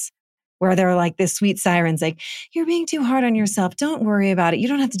permissiveness, where they're like this sweet sirens, you're being too hard on yourself. Don't worry about it. You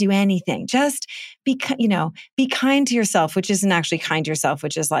don't have to do anything. Just be kind to yourself, which isn't actually kind to yourself,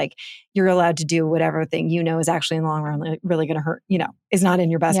 which is you're allowed to do whatever thing is actually in the long run really going to hurt, is not in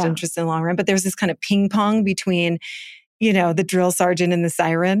your best interest in the long run. But there's this kind of ping pong between, the drill sergeant and the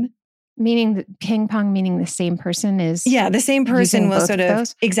siren. Meaning the ping pong, meaning the same person is. Yeah, the same person will sort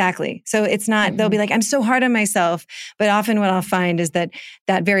of. Exactly. So it's not, they'll be I'm so hard on myself. But often what I'll find is that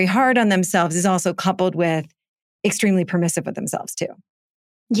very hard on themselves is also coupled with extremely permissive with themselves too.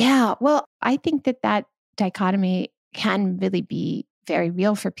 Yeah. Well, I think that dichotomy can really be very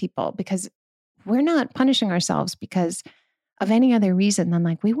real for people, because we're not punishing ourselves because of any other reason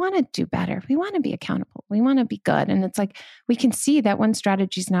than we want to do better. We want to be accountable. We want to be good. And it's we can see that one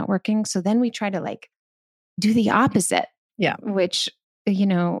strategy is not working. So then we try to do the opposite. Yeah. Which,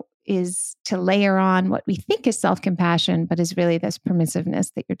 is to layer on what we think is self-compassion, but is really this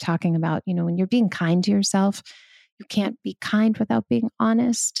permissiveness that you're talking about. When you're being kind to yourself, you can't be kind without being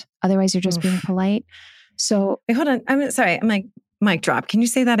honest. Otherwise, you're just being polite. So wait, hold on. I'm sorry. I'm mic drop. Can you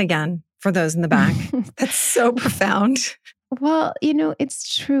say that again for those in the back? That's so profound. Well,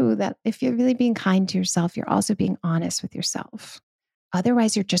 it's true that if you're really being kind to yourself, you're also being honest with yourself.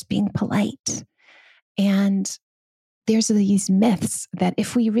 Otherwise, you're just being polite. And there's these myths that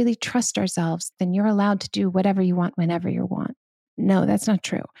if we really trust ourselves, then you're allowed to do whatever you want whenever you want. No, that's not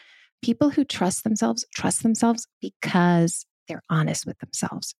true. People who trust themselves because they're honest with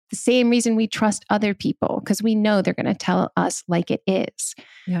themselves. The same reason we trust other people, because we know they're going to tell us like it is.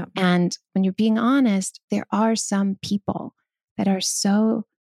 Yeah. And when you're being honest, there are some people that are so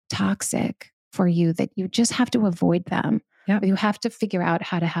toxic for you that you just have to avoid them. Yeah. You have to figure out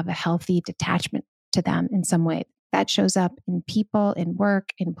how to have a healthy detachment to them in some way. That shows up in people, in work,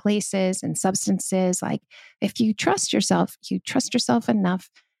 in places, in substances. If you trust yourself enough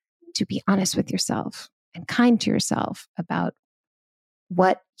to be honest with yourself and kind to yourself about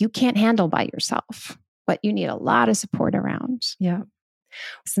what you can't handle by yourself, what you need a lot of support around. Yeah.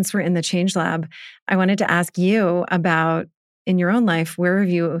 Since we're in the Change Lab, I wanted to ask you about, in your own life, where have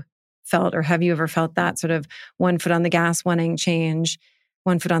you felt, or have you ever felt that sort of one foot on the gas, wanting change,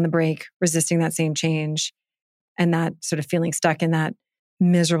 one foot on the brake, resisting that same change, and that sort of feeling stuck in that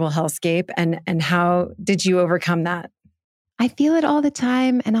miserable hellscape? And how did you overcome that? I feel it all the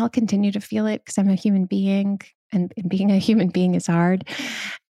time and I'll continue to feel it because I'm a human being and being a human being is hard.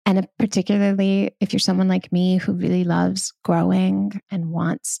 And particularly if you're someone like me who really loves growing and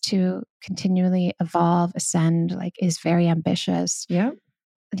wants to continually evolve, ascend, like is very ambitious. Yeah.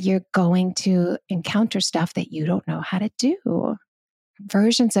 You're going to encounter stuff that you don't know how to do,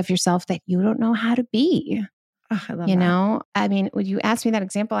 versions of yourself that you don't know how to be. Oh, I love You that. know, I mean, when you ask me that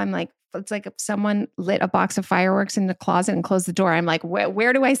example, I'm like, it's like if someone lit a box of fireworks in the closet and closed the door. I'm like,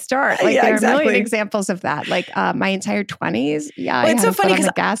 where do I start? Like, Yeah, there are a million exactly. examples of that. Like my entire 20s. Yeah, Well, I it's had so to funny put on the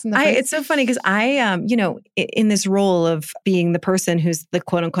because gas in the it's so funny because I, in this role of being the person who's the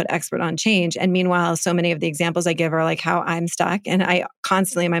quote unquote expert on change. And meanwhile, so many of the examples I give are like how I'm stuck. And I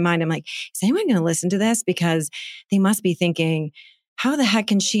constantly in my mind, I'm like, is anyone going to listen to this? Because they must be thinking, how the heck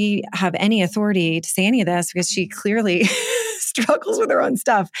can she have any authority to say any of this? Because she clearly struggles with her own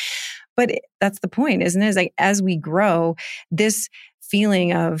stuff. But that's the point, isn't it? Is like as we grow, this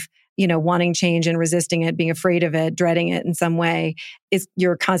feeling of, wanting change and resisting it, being afraid of it, dreading it in some way is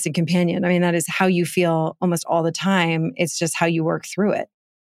your constant companion. I mean, that is how you feel almost all the time. It's just how you work through it.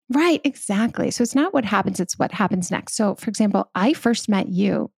 Right, exactly. So it's not what happens, it's what happens next. So, for example, I first met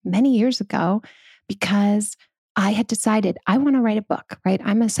you many years ago because I had decided I want to write a book, right?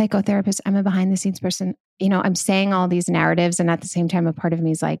 I'm a psychotherapist, I'm a behind the scenes person. I'm saying all these narratives, and at the same time, a part of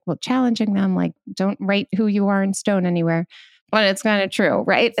me is like, well, challenging them, like, don't write who you are in stone anywhere. But it's kind of true,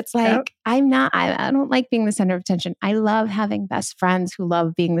 right? It's like, Yep. I don't like being the center of attention. I love having best friends who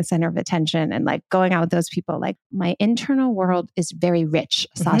love being the center of attention and like going out with those people. Like my internal world is very rich,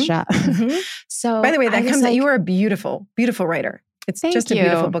 Sasha. Mm-hmm. So by the way, that comes like, you are a beautiful, beautiful writer. It's thank just a you.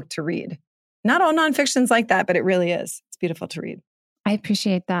 beautiful book to read. Not all nonfiction's like that, but it really is. It's beautiful to read. I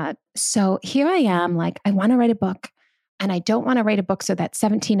appreciate that. So here I am, like, I want to write a book. And I don't want to write a book so that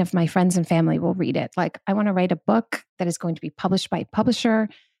 17 of my friends and family will read it. Like, I want to write a book that is going to be published by a publisher,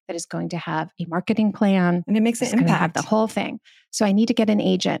 that is going to have a marketing plan. And it makes an impact. Going to have the whole thing. So I need to get an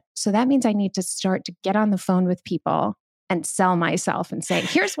agent. So that means I need to start to get on the phone with people and sell myself and say,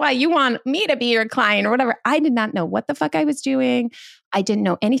 here's why you want me to be your client or whatever. I did not know what the fuck I was doing. I didn't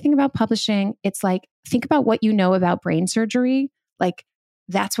know anything about publishing. It's like, think about what you know about brain surgery. Like,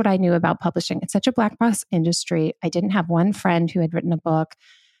 that's what I knew about publishing. It's such a black box industry. I didn't have one friend who had written a book.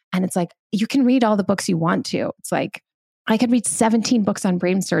 And it's like, you can read all the books you want to. It's like, I could read 17 books on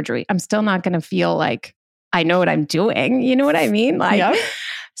brain surgery. I'm still not going to feel like I know what I'm doing. You know what I mean? Like, yep.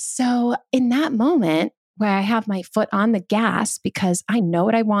 So in that moment where I have my foot on the gas because I know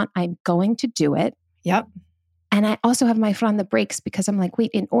what I want, I'm going to do it. Yep. And I also have my foot on the brakes because I'm like,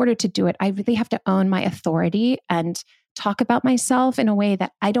 wait, in order to do it, I really have to own my authority and talk about myself in a way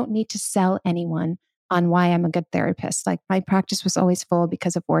that I don't need to sell anyone on why I'm a good therapist. Like my practice was always full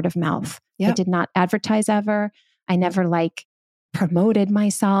because of word of mouth. Yep. I did not advertise ever. I never promoted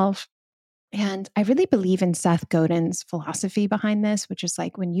myself. And I really believe in Seth Godin's philosophy behind this, which is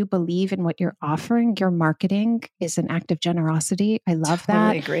like when you believe in what you're offering, your marketing is an act of generosity. I love that.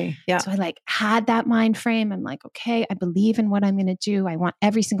 Totally agree. Yeah. So I had that mind frame. I'm like, okay, I believe in what I'm going to do. I want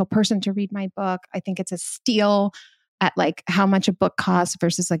every single person to read my book. I think it's a steal at how much a book costs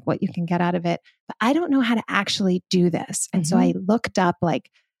versus what you can get out of it. But I don't know how to actually do this. And so I looked up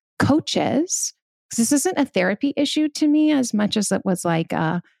coaches. This isn't a therapy issue to me as much as it was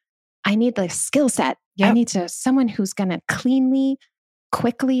I need the skill set. Yep. I need someone who's going to cleanly,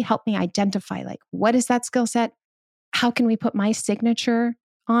 quickly help me identify what is that skill set? How can we put my signature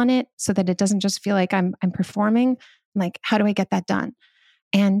on it so that it doesn't just feel like I'm performing? How do I get that done?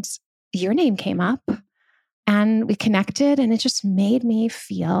 And your name came up and we connected and it just made me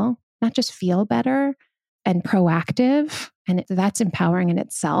not just feel better and proactive. And that's empowering in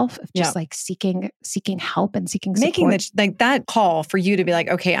itself of just seeking help and seeking support. Making that call for you to be like,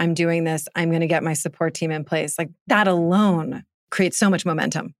 okay, I'm doing this. I'm going to get my support team in place. That alone creates so much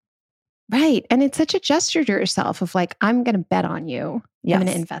momentum. Right. And it's such a gesture to yourself of I'm going to bet on you. Yes. I'm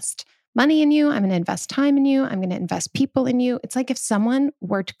going to invest money in you. I'm going to invest time in you. I'm going to invest people in you. It's like if someone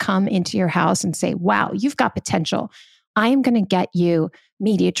were to come into your house and say, wow, you've got potential. I am going to get you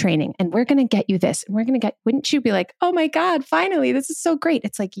media training and we're going to get you this and we're going to get, wouldn't you be like, oh my God, finally, this is so great.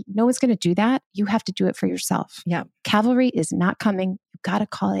 It's like, no one's going to do that. You have to do it for yourself. Yeah. Cavalry is not coming. You've got to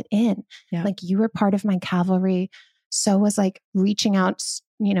call it in. Yeah. You were part of my cavalry. So was reaching out,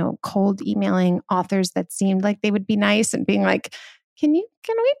 cold emailing authors that seemed like they would be nice and being like, can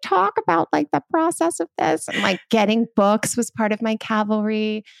we talk about the process of this? And getting books was part of my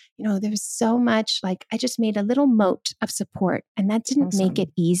cavalry. There was so much I just made a little moat of support and that didn't make it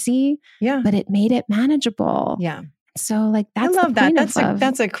easy, but it made it manageable. Yeah. So like, I that's love the that. point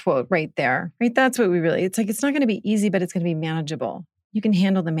That's a quote right there, right? That's what we really, it's like, it's not going to be easy, but it's going to be manageable. You can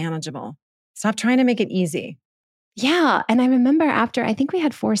handle the manageable. Stop trying to make it easy. Yeah. And I remember after, I think we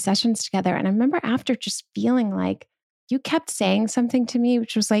had 4 sessions together. And I remember after just feeling like you kept saying something to me,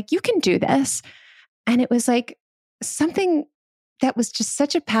 which was like, you can do this. And it was like something that was just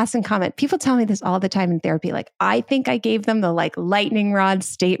such a passing comment. People tell me this all the time in therapy. Like, I think I gave them the like lightning rod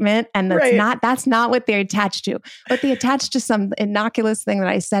statement. And that's not what they're attached to. But they attached to some innocuous thing that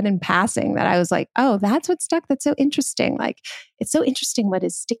I said in passing that I was like, oh, that's what stuck. That's so interesting. Like, it's so interesting what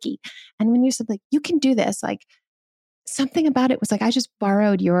is sticky. And when you said like, you can do this, like, something about it was like, I just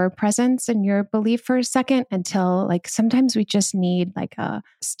borrowed your presence and your belief for a second until like sometimes we just need like a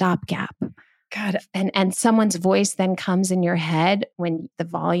stopgap. God. And someone's voice then comes in your head when the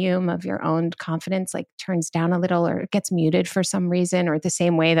volume of your own confidence like turns down a little or gets muted for some reason, or the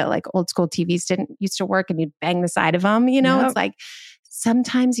same way that like old school TVs didn't used to work and you'd bang the side of them, Yep. It's like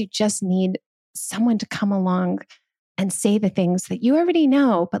sometimes you just need someone to come along and say the things that you already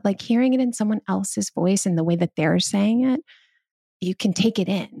know, but like hearing it in someone else's voice and the way that they're saying it, you can take it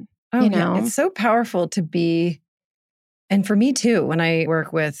in. Oh, yeah. It's so powerful to be, and for me too, when I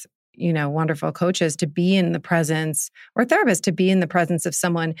work with, wonderful coaches, to be in the presence, or therapists, to be in the presence of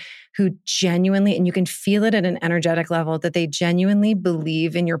someone who genuinely, and you can feel it at an energetic level, that they genuinely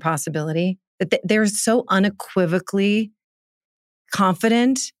believe in your possibility, that they're so unequivocally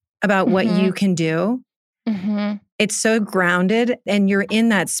confident about what you can do. Mm-hmm. It's so grounded, and you're in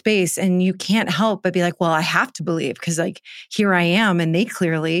that space and you can't help but be like, well, I have to believe because like, here I am. And they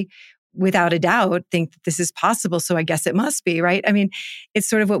clearly, without a doubt, think that this is possible. So I guess it must be, right? I mean, it's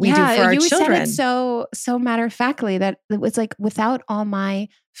sort of what we do for our children. You said it so matter-of-factly that it was like, without all my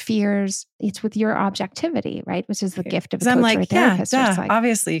fears, it's with your objectivity, right? Which is the gift of a coach or a therapist. Yeah, like,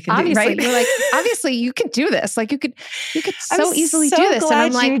 obviously you can do, right? You're like, obviously you can do this. Like you could so easily do this. And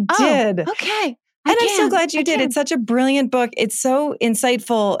I'm like, did. Okay. I'm so glad you did. It's such a brilliant book. It's so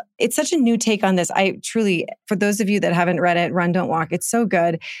insightful. It's such a new take on this. I truly, for those of you that haven't read it, Run, Don't Walk. It's so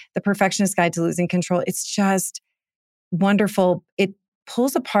good. The Perfectionist Guide to Losing Control. It's just wonderful. It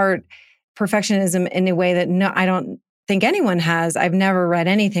pulls apart perfectionism in a way that I don't think anyone has. I've never read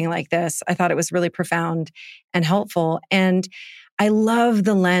anything like this. I thought it was really profound and helpful. And I love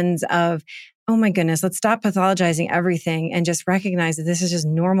the lens of, oh my goodness, let's stop pathologizing everything and just recognize that this is just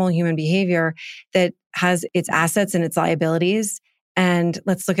normal human behavior that has its assets and its liabilities. And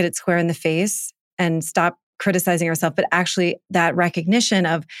let's look at it square in the face and stop criticizing ourselves. But actually, that recognition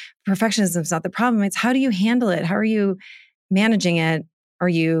of perfectionism is not the problem. It's how do you handle it? How are you managing it? Are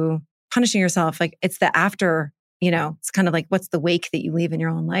you punishing yourself? Like it's the after, it's kind of like, what's the wake that you leave in your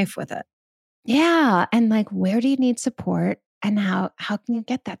own life with it? Yeah. And like, where do you need support? And how can you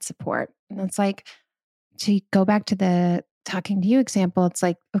get that support? And it's like, to go back to the talking to you example, it's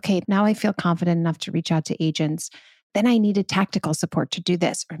like, okay, now I feel confident enough to reach out to agents. Then I needed tactical support to do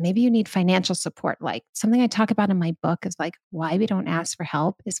this. Or maybe you need financial support. Like something I talk about in my book is like, why we don't ask for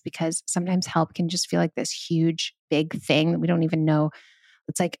help is because sometimes help can just feel like this huge, big thing that we don't even know.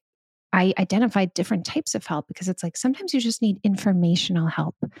 It's like, I identified different types of help because it's like, sometimes you just need informational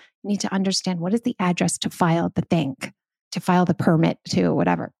help. You need to understand what is the address to file the thing, to file the permit to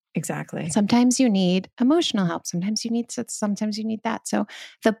whatever. Exactly. Sometimes you need emotional help. Sometimes you need that. So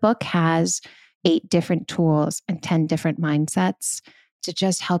the book has 8 different tools and 10 different mindsets to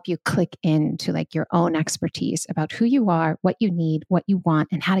just help you click into like your own expertise about who you are, what you need, what you want,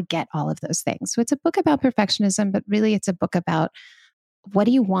 and how to get all of those things. So it's a book about perfectionism, but really it's a book about what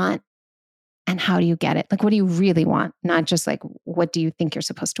do you want and how do you get it? Like, what do you really want? Not just like, what do you think you're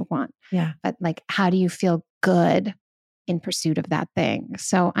supposed to want? Yeah. But like, how do you feel good in pursuit of that thing?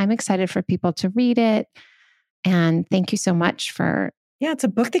 So I'm excited for people to read it. And thank you so much for... Yeah, it's a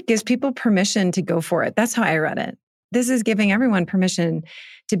book that gives people permission to go for it. That's how I read it. This is giving everyone permission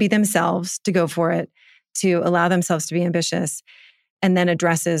to be themselves, to go for it, to allow themselves to be ambitious, and then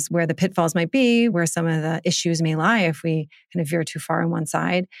addresses where the pitfalls might be, where some of the issues may lie if we kind of veer too far on one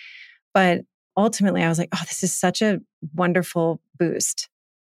side. But ultimately, I was like, oh, this is such a wonderful boost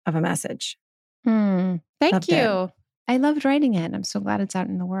of a message. Thank Loved you. it. I loved writing it. I'm so glad it's out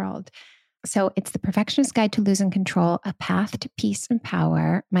in the world. So it's The Perfectionist Guide to Losing Control, A Path to Peace and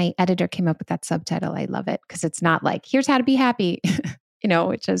Power. My editor came up with that subtitle. I love it because it's not like, here's how to be happy,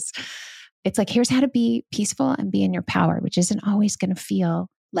 which is, it's like, here's how to be peaceful and be in your power, which isn't always going to feel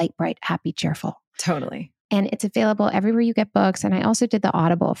light, bright, happy, cheerful. Totally. And it's available everywhere you get books. And I also did the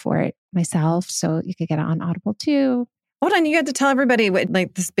Audible for it myself. So you could get it on Audible too. Hold on, you had to tell everybody what,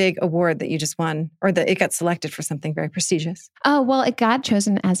 like, this big award that you just won, or that it got selected for something very prestigious. Oh, well, it got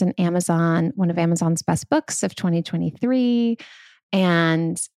chosen as one of Amazon's best books of 2023.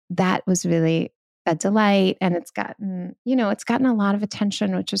 And that was really a delight. And it's gotten a lot of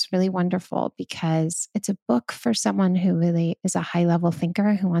attention, which is really wonderful because it's a book for someone who really is a high level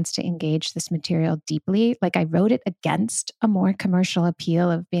thinker who wants to engage this material deeply. Like, I wrote it against a more commercial appeal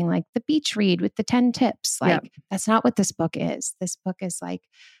of being like the beach read with the 10 tips. Like, That's not what this book is. This book is like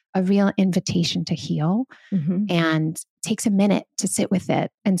a real invitation to heal and takes a minute to sit with it.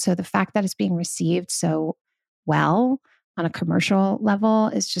 And so the fact that it's being received so well on a commercial level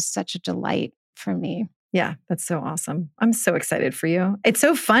is just such a delight for me. Yeah, that's so awesome. I'm so excited for you. It's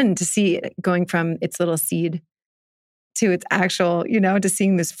so fun to see it going from its little seed to its actual, to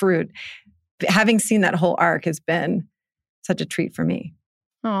seeing this fruit. Having seen that whole arc has been such a treat for me.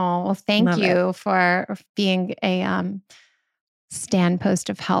 Oh, well, thank you for being a standpost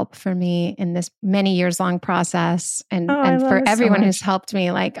of help for me in this many years long process. And for everyone who's helped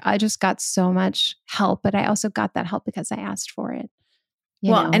me, like, I just got so much help, but I also got that help because I asked for it.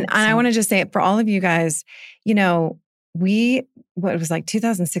 And I want to just say, for all of you guys, it was like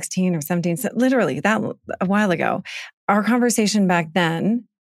 2016 or 17, so literally that a while ago, our conversation back then,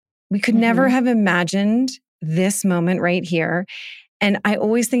 we could never have imagined this moment right here. And I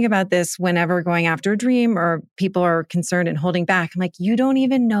always think about this whenever going after a dream or people are concerned and holding back. I'm like, you don't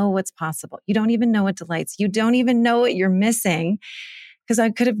even know what's possible. You don't even know what delights. You don't even know what you're missing, because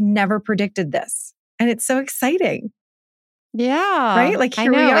I could have never predicted this. And it's so exciting. Yeah. Right? Like,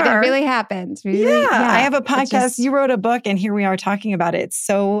 here we are. Like, it really happened. Really, I have a podcast. You wrote a book, and here we are talking about it. It's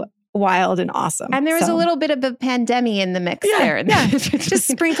so wild and awesome. And there was a little bit of a pandemic in the mix there. Yeah. Just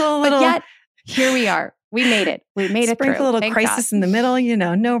sprinkle a little. But yet, here we are. We made it. We made it through. Sprinkle a little crisis in the middle,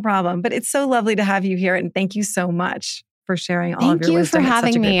 no problem. But it's so lovely to have you here. And thank you so much for sharing all of your wisdom. Thank you for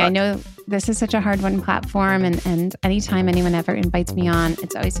having me. I know this is such a hard-won platform, and anytime anyone ever invites me on,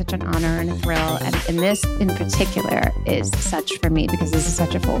 it's always such an honor and a thrill. And this in particular is such for me because this is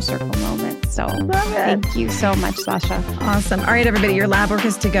such a full circle moment. So thank you so much, Sasha. Awesome. All right, everybody, your lab work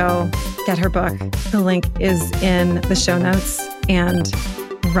is to go get her book. The link is in the show notes, and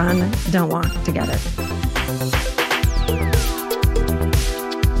run, don't walk together.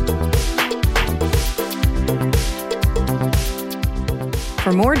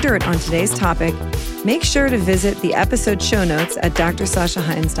 For more dirt on today's topic, make sure to visit the episode show notes at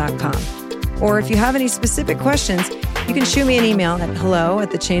drsashahines.com. Or if you have any specific questions, you can shoot me an email at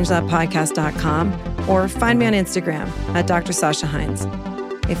hello@thechangelabpodcast.com or find me on Instagram at Dr. Sasha Hines.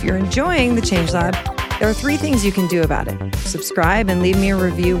 If you're enjoying The Change Lab, there are 3 things you can do about it. Subscribe and leave me a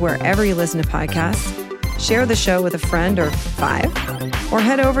review wherever you listen to podcasts. Share the show with a friend or 5. Or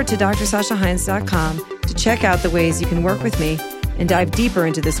head over to drsashahines.com to check out the ways you can work with me and dive deeper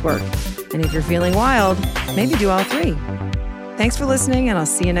into this work. And if you're feeling wild, maybe do all 3. Thanks for listening, and I'll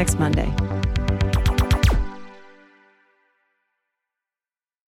see you next Monday.